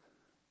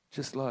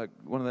 just like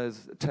one of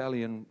those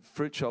Italian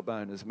fruit shop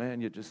owners,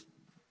 man. You're just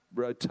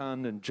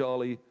rotund and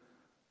jolly.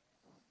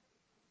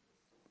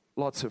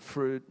 Lots of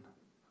fruit.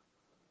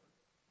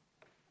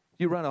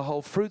 You run a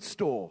whole fruit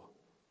store.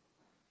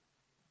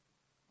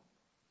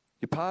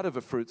 You're part of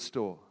a fruit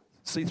store.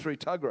 C3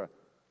 Tugra.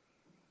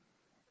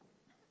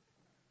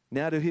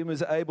 Now to him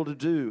is able to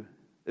do,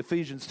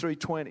 Ephesians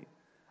 3:20,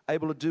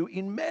 able to do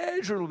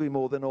immeasurably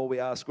more than all we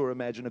ask or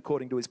imagine,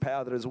 according to his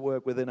power that is at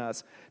work within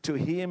us. To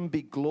him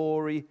be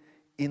glory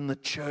in the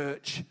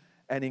church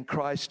and in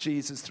Christ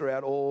Jesus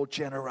throughout all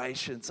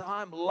generations.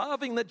 I'm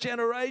loving the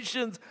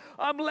generations.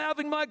 I'm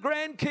loving my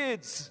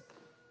grandkids.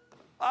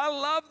 I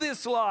love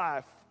this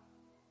life.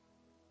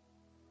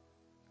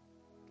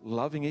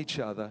 Loving each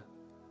other,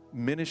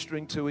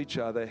 ministering to each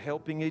other,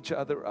 helping each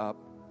other up,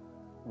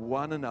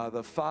 one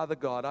another. Father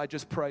God, I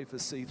just pray for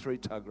C3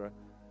 Tugra,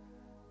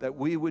 that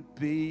we would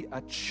be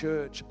a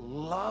church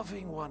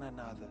loving one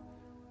another,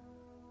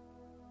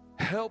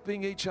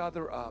 helping each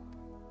other up,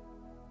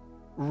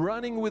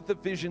 running with the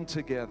vision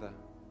together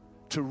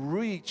to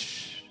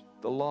reach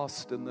the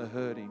lost and the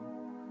hurting.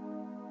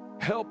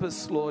 Help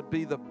us, Lord,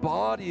 be the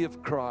body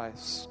of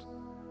Christ.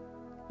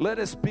 Let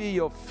us be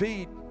your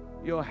feet,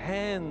 your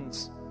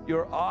hands,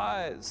 your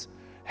eyes.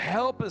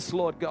 Help us,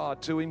 Lord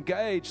God, to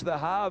engage the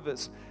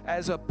harvest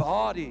as a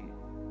body,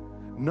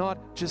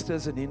 not just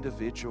as an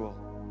individual.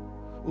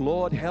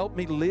 Lord, help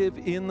me live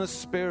in the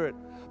Spirit.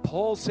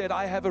 Paul said,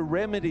 I have a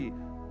remedy.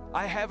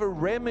 I have a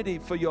remedy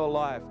for your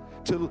life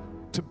to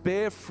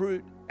bear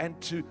fruit and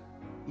to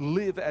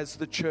live as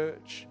the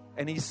church.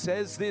 And he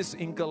says this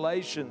in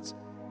Galatians.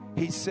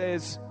 He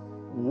says,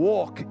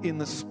 walk in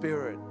the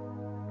Spirit.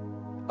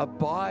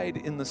 Abide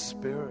in the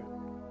Spirit.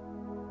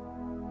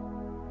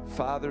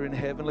 Father in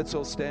heaven, let's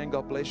all stand.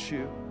 God bless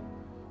you.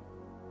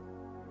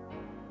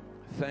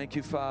 Thank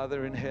you,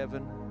 Father in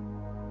heaven.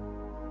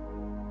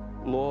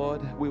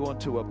 Lord, we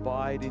want to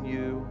abide in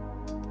you.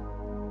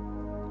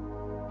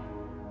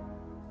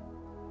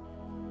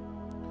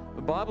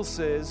 The Bible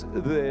says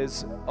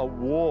there's a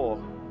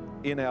war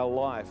in our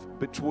life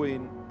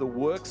between the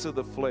works of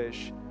the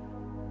flesh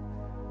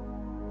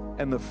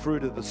and the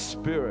fruit of the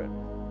Spirit.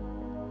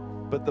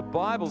 But the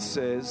Bible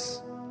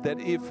says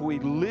that if we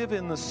live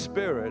in the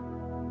Spirit,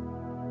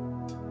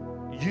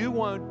 you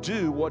won't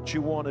do what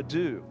you want to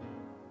do.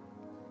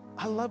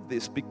 I love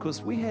this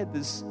because we had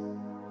this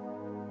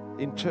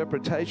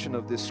interpretation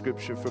of this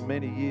scripture for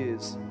many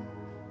years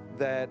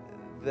that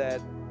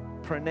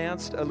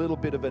pronounced a little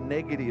bit of a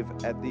negative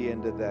at the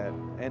end of that,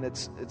 and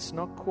it's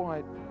not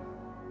quite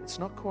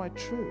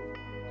true.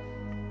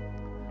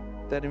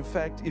 That in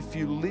fact, if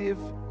you live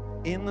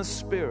in the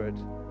Spirit,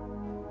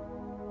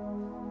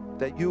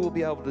 that you will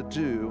be able to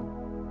do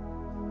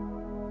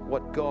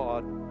what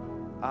God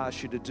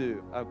asks you to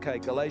do. Okay,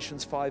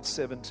 Galatians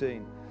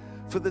 5:17.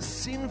 For the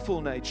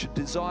sinful nature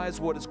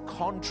desires what is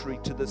contrary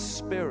to the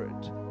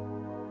Spirit,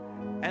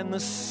 and the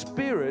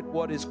Spirit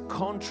what is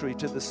contrary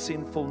to the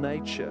sinful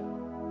nature.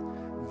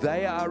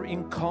 They are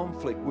in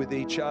conflict with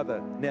each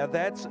other. Now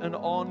that's an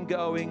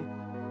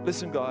ongoing,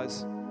 listen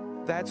guys,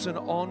 that's an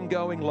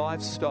ongoing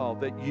lifestyle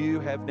that you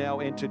have now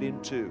entered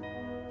into.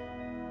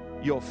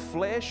 Your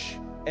flesh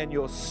and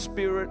your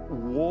spirit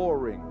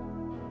warring.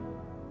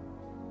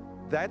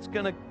 That's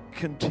going to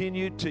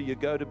continue till you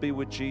go to be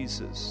with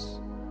Jesus.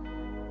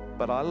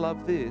 But I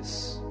love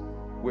this,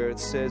 where it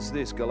says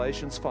this,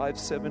 Galatians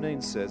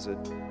 5:17 says it.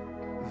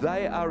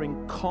 They are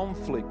in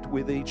conflict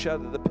with each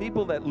other. The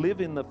people that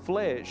live in the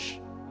flesh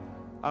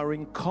are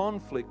in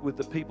conflict with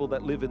the people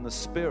that live in the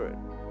Spirit.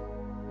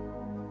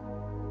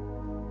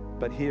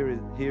 But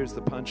here's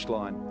the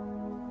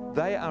punchline.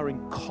 They are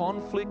in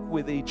conflict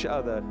with each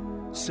other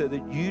so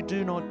that you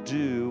do not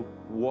do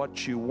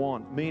what you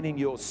want, meaning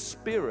your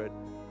spirit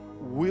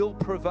will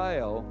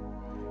prevail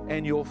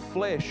and your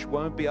flesh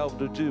won't be able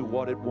to do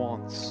what it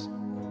wants.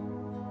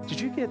 Did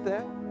you get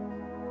that?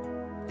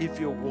 If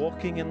you're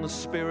walking in the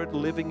Spirit,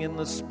 living in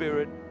the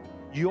Spirit,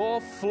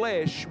 your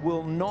flesh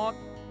will not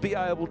be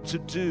able to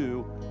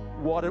do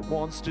what it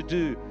wants to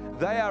do.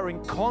 They are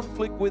in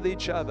conflict with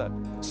each other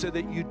so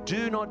that you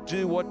do not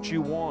do what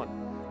you want.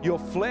 Your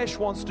flesh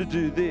wants to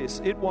do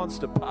this. It wants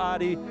to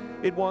party.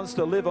 It wants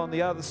to live on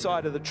the other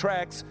side of the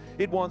tracks.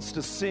 It wants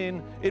to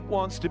sin. It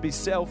wants to be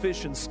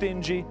selfish and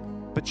stingy.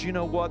 But you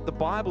know what? The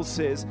Bible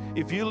says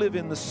if you live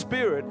in the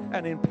Spirit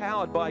and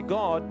empowered by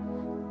God,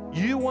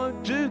 you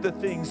won't do the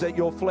things that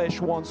your flesh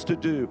wants to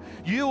do.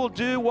 You will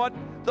do what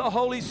the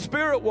Holy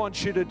Spirit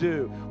wants you to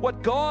do,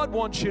 what God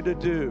wants you to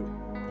do.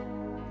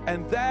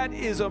 And that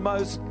is a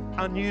most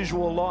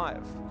unusual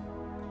life.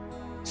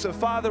 So,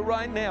 Father,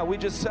 right now, we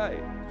just say,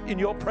 in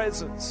your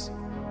presence,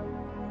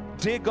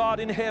 dear God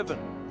in heaven,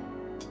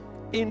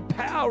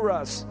 empower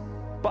us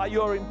by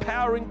your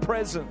empowering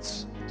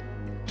presence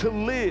to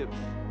live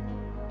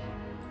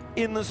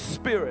in the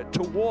Spirit,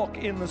 to walk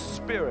in the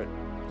Spirit,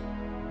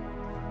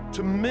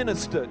 to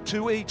minister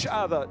to each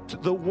other, to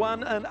the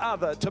one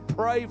another, to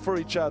pray for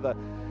each other,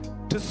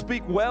 to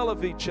speak well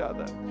of each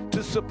other,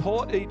 to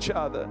support each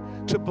other,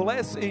 to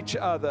bless each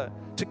other,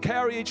 to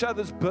carry each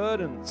other's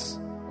burdens,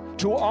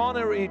 to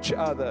honor each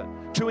other,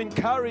 to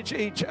encourage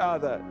each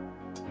other,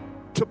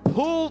 to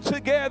pull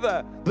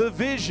together the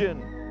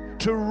vision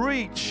to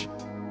reach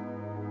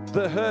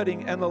the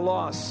hurting and the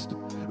lost.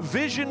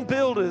 Vision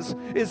Builders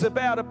is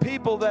about a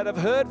people that have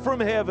heard from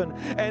heaven,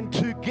 and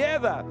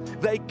together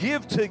they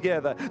give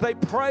together, they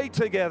pray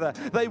together,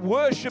 they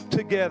worship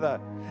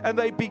together, and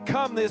they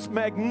become this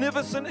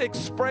magnificent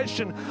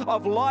expression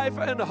of life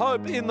and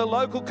hope in the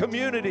local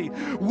community.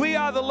 We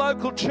are the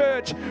local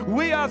church.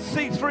 We are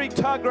C3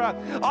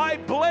 Tuggerah. I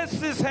bless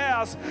this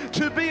house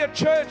to be a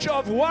church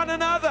of one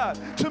another,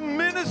 to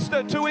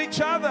minister to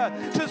each other,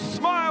 to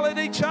smile at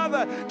each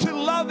other, to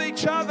love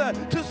each other,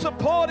 to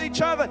support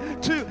each other,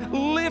 to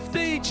lift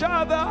each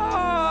other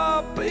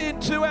up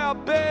into our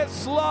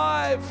best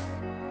life.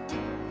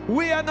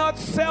 We are not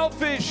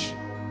selfish.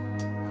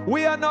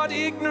 We are not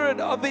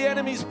ignorant of the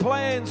enemy's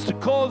plans to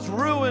cause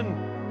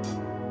ruin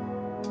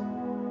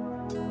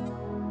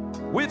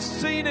We've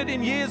seen it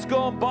in years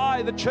gone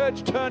by, the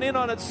church turn in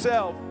on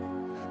itself.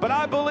 But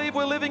I believe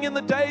we're living in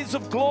the days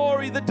of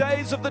glory, the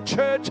days of the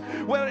church,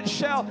 where it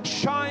shall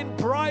shine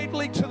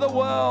brightly to the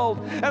world.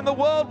 And the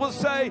world will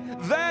say,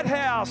 that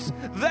house,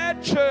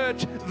 that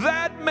church,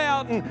 that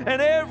mountain,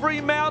 and every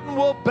mountain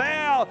will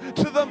bow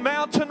to the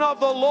mountain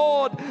of the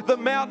Lord, the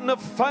mountain of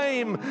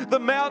fame, the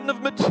mountain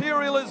of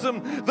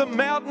materialism, the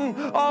mountain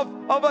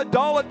of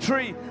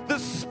idolatry. The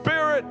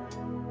Spirit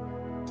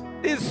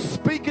is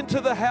speaking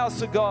to the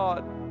house of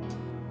God.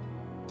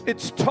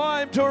 It's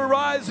time to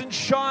arise and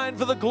shine,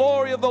 for the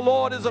glory of the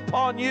Lord is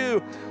upon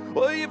you.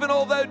 Well, even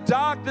although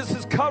darkness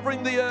is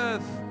covering the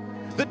earth,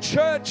 the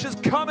church is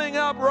coming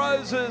up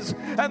roses,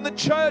 and the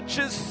church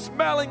is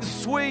smelling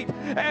sweet,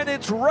 and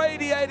it's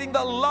radiating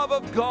the love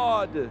of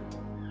God.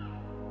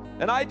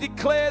 And I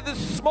declare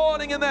this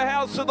morning in the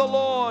house of the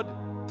Lord,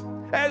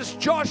 as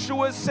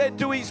Joshua said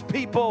to his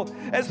people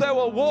as they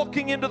were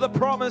walking into the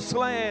promised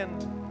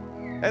land,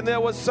 and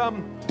there was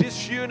some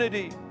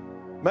disunity,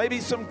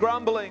 maybe some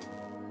grumbling,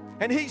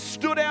 and he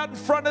stood out in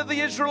front of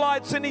the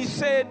Israelites and he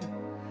said,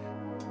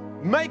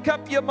 make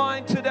up your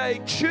mind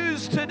today,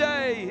 choose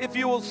today if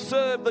you will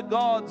serve the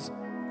gods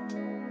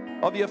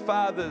of your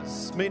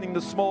fathers, meaning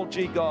the small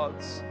g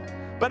gods.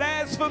 But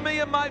as for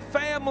me and my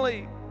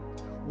family,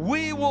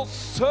 we will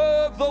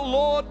serve the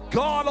Lord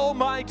God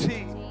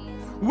Almighty.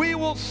 We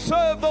will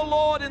serve the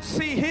Lord and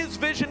see His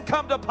vision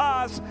come to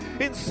pass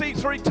in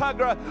C3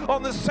 Tuggerah,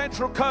 on the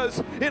Central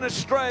Coast, in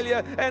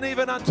Australia, and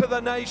even unto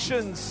the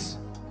nations.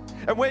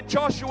 And when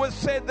Joshua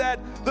said that,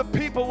 the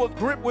people were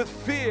gripped with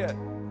fear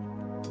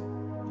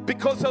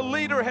because a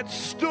leader had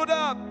stood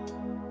up.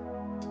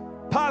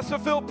 Pastor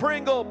Phil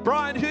Pringle,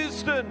 Brian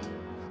Houston,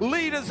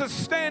 leaders are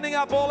standing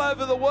up all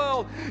over the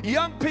world.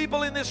 Young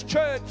people in this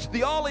church,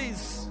 the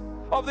Ollies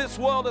of this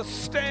world, are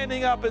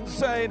standing up and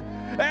saying,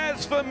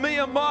 as for me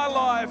and my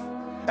life,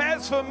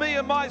 as for me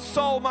and my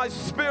soul, my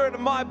spirit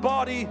and my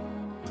body,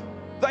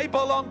 they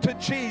belong to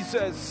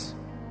Jesus.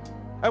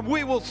 And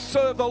we will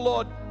serve the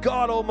Lord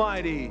God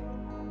Almighty,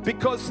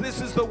 because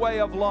this is the way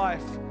of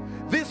life.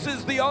 This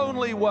is the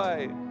only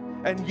way.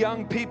 And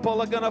young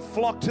people are going to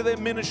flock to their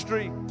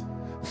ministry.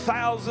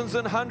 Thousands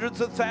and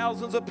hundreds of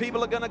thousands of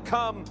people are going to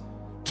come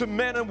to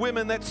men and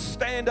women that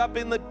stand up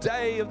in the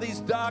day of these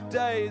dark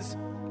days.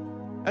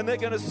 And they're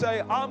going to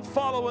say, I'm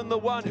following the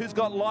one who's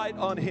got light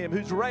on him,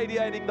 who's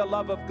radiating the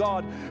love of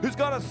God, who's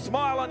got a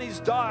smile on his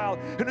dial,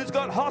 and who's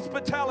got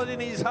hospitality in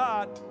his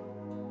heart,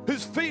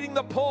 who's feeding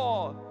the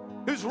poor,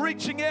 who's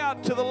reaching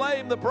out to the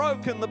lame, the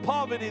broken, the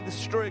poverty, the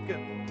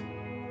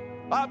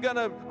stricken. I'm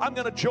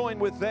gonna join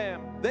with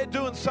them. They're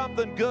doing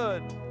something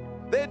good.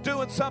 They're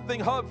doing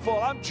something hopeful.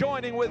 I'm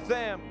joining with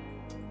them.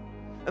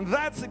 And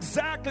that's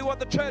exactly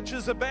what the church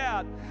is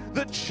about.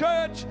 The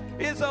church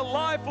is a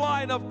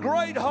lifeline of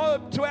great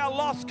hope to our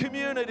lost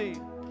community.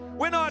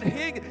 We're not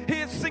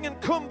here singing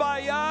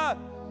Kumbaya,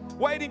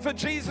 waiting for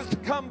Jesus to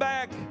come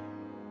back,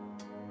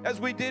 as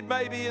we did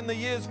maybe in the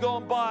years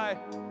gone by.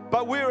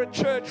 But we're a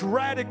church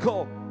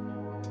radical,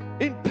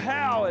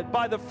 empowered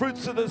by the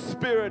fruits of the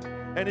Spirit.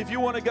 And if you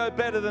want to go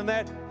better than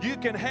that, you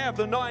can have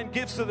the 9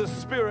 gifts of the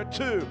Spirit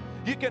too.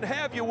 You can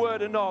have your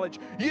word of knowledge.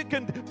 You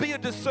can be a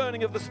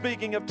discerning of the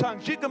speaking of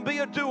tongues. You can be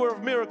a doer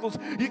of miracles.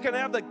 You can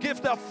have the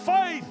gift of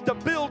faith to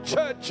build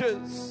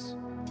churches.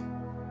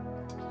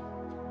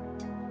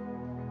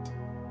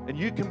 And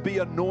you can be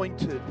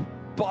anointed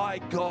by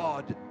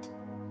God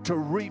to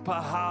reap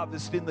a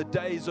harvest in the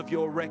days of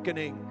your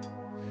reckoning.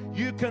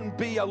 You can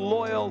be a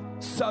loyal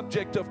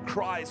subject of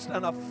Christ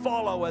and a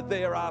follower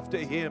there after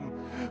Him.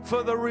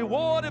 For the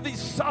reward of His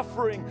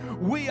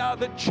suffering, we are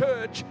the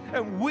church,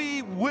 and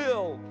we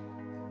will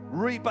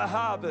reap a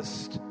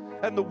harvest.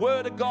 And the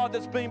Word of God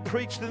that's been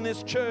preached in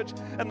this church,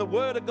 and the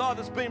Word of God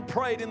that's been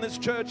prayed in this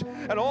church,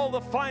 and all the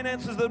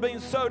finances that have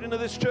been sowed into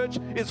this church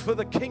is for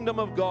the kingdom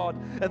of God.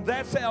 And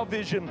that's our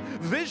vision.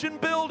 Vision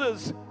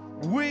builders,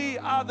 we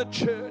are the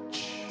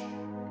church,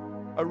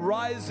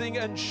 arising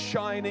and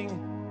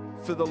shining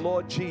for the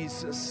Lord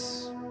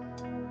Jesus.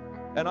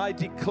 And I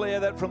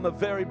declare that from the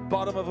very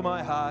bottom of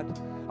my heart.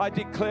 I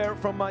declare it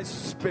from my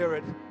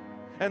spirit.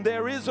 And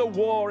there is a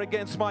war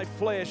against my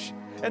flesh,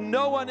 and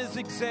no one is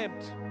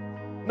exempt.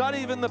 Not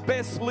even the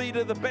best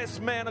leader, the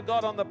best man of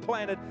God on the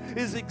planet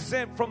is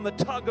exempt from the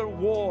tug of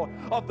war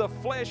of the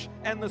flesh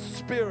and the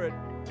spirit.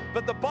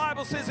 But the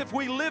Bible says if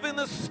we live in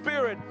the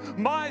Spirit,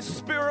 my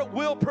spirit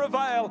will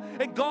prevail,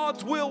 and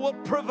God's will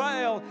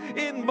prevail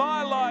in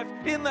my life,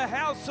 in the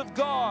house of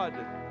God.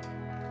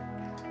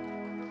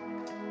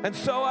 And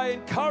so I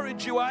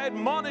encourage you, I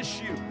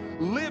admonish you,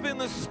 live in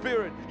the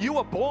Spirit. You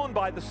were born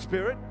by the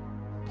Spirit,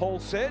 Paul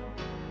said.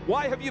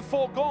 Why have you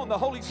foregone the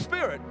Holy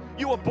Spirit?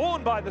 You were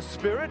born by the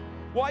Spirit.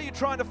 Why are you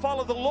trying to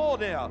follow the law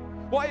now?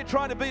 Why are you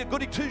trying to be a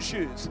goody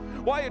two-shoes?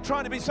 Why are you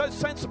trying to be so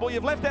sensible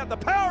you've left out the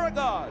power of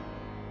God?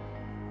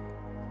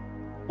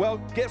 Well,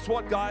 guess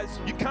what, guys?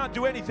 You can't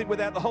do anything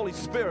without the Holy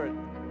Spirit.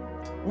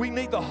 We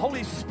need the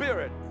Holy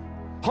Spirit.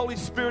 Holy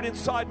Spirit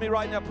inside me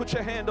right now. Put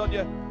your hand on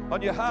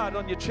your heart,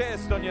 on your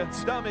chest, on your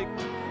stomach.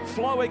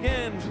 Flow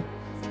again.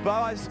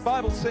 The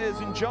Bible says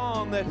in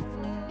John that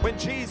when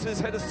Jesus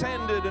had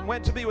ascended and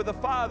went to be with the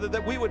Father,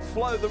 that we would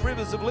flow the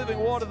rivers of living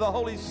water, the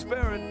Holy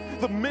Spirit,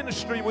 the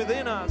ministry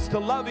within us to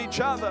love each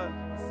other,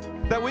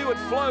 that we would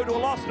flow to a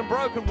lost and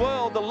broken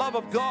world, the love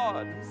of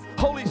God.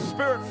 Holy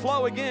Spirit,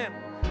 flow again.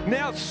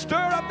 Now stir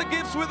up the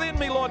gifts within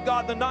me, Lord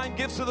God, the 9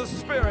 gifts of the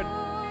Spirit.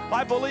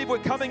 I believe we're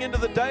coming into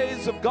the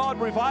days of God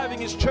reviving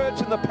His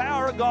church in the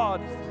power of God.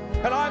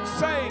 And I'm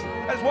saying,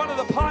 as one of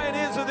the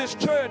pioneers of this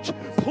church,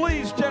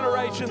 please,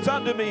 generations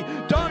under me,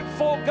 don't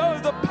forego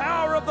the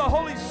power of the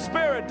Holy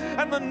Spirit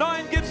and the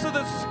 9 gifts of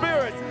the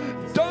Spirit.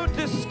 Don't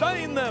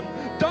disdain them.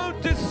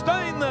 Don't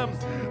disdain them.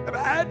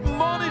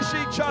 Admonish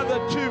each other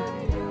to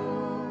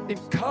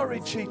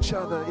encourage each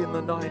other in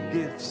the 9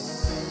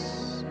 gifts.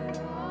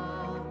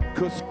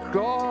 Because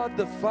God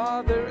the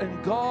Father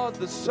and God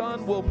the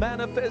Son will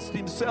manifest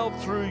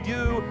Himself through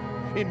you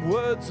in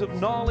words of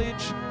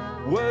knowledge,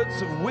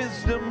 words of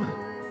wisdom,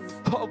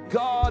 oh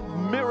God,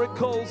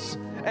 miracles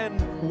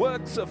and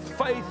works of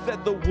faith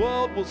that the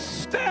world will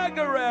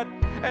stagger at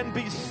and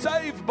be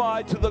saved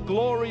by to the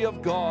glory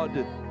of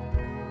God.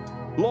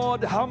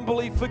 Lord,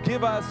 humbly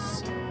forgive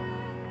us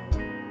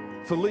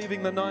for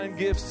leaving the 9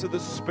 gifts of the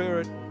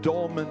Spirit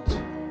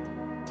dormant.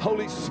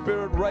 Holy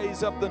Spirit,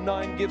 raise up the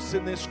 9 gifts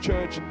in this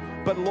church.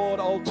 But Lord,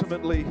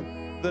 ultimately,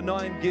 the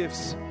 9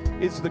 gifts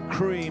is the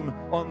cream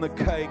on the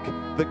cake.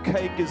 The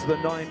cake is the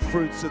 9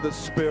 fruits of the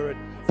Spirit.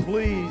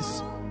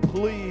 Please,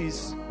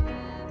 please,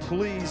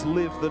 please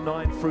live the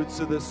 9 fruits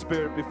of the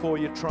Spirit before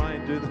you try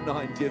and do the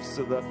 9 gifts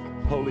of the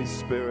Holy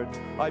Spirit.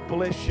 I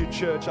bless you,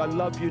 church. I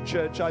love you,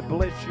 church. I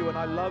bless you and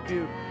I love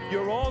you.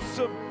 You're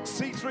awesome.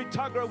 C3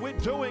 Tuggerah, we're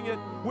doing it.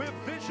 We're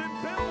vision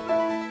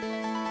building.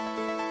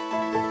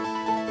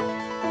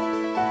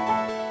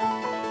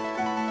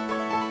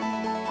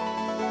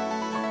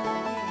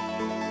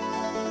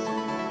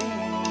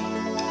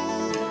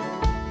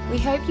 We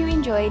hope you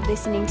enjoyed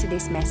listening to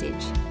this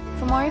message.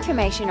 For more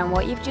information on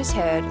what you've just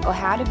heard or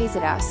how to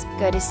visit us,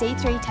 go to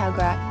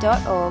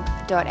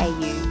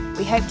c3tuggerah.org.au.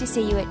 We hope to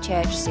see you at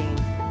church soon.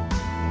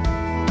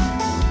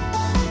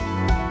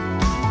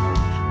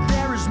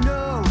 There is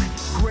no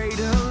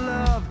greater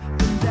love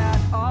than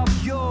that of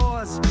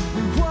yours.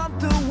 We want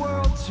the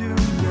world to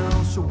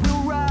know, so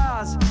we'll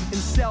rise in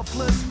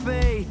selfless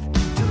faith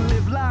to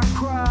live like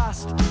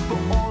Christ.